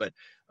platforms. But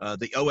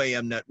the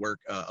OAM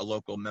network, a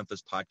local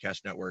Memphis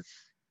podcast network,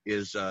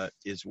 is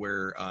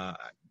where I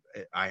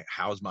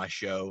house my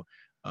show,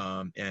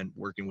 and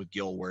working with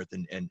Gil Worth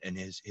and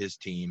his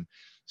team.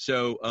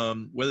 So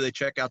whether they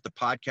check out the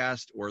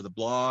podcast or the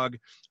blog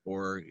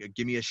or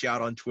give me a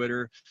shout on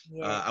Twitter,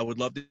 I would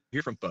love to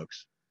hear from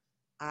folks.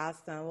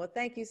 Awesome. Well,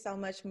 thank you so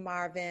much,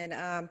 Marvin.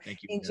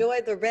 Thank you.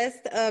 Enjoy the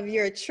rest of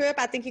your trip.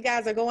 I think you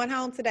guys are going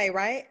home today,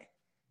 right?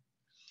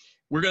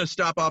 We're going to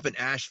stop off in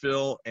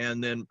Asheville,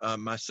 and then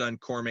my son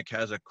Cormac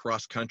has a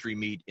cross-country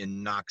meet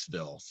in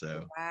Knoxville.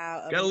 So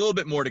wow, got a little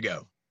bit more to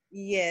go.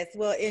 Yes.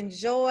 Well,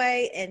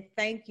 enjoy, and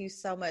thank you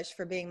so much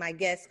for being my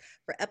guest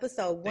for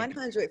episode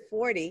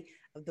 140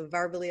 of the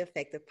Verbally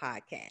Effective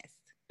podcast.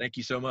 Thank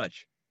you so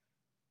much.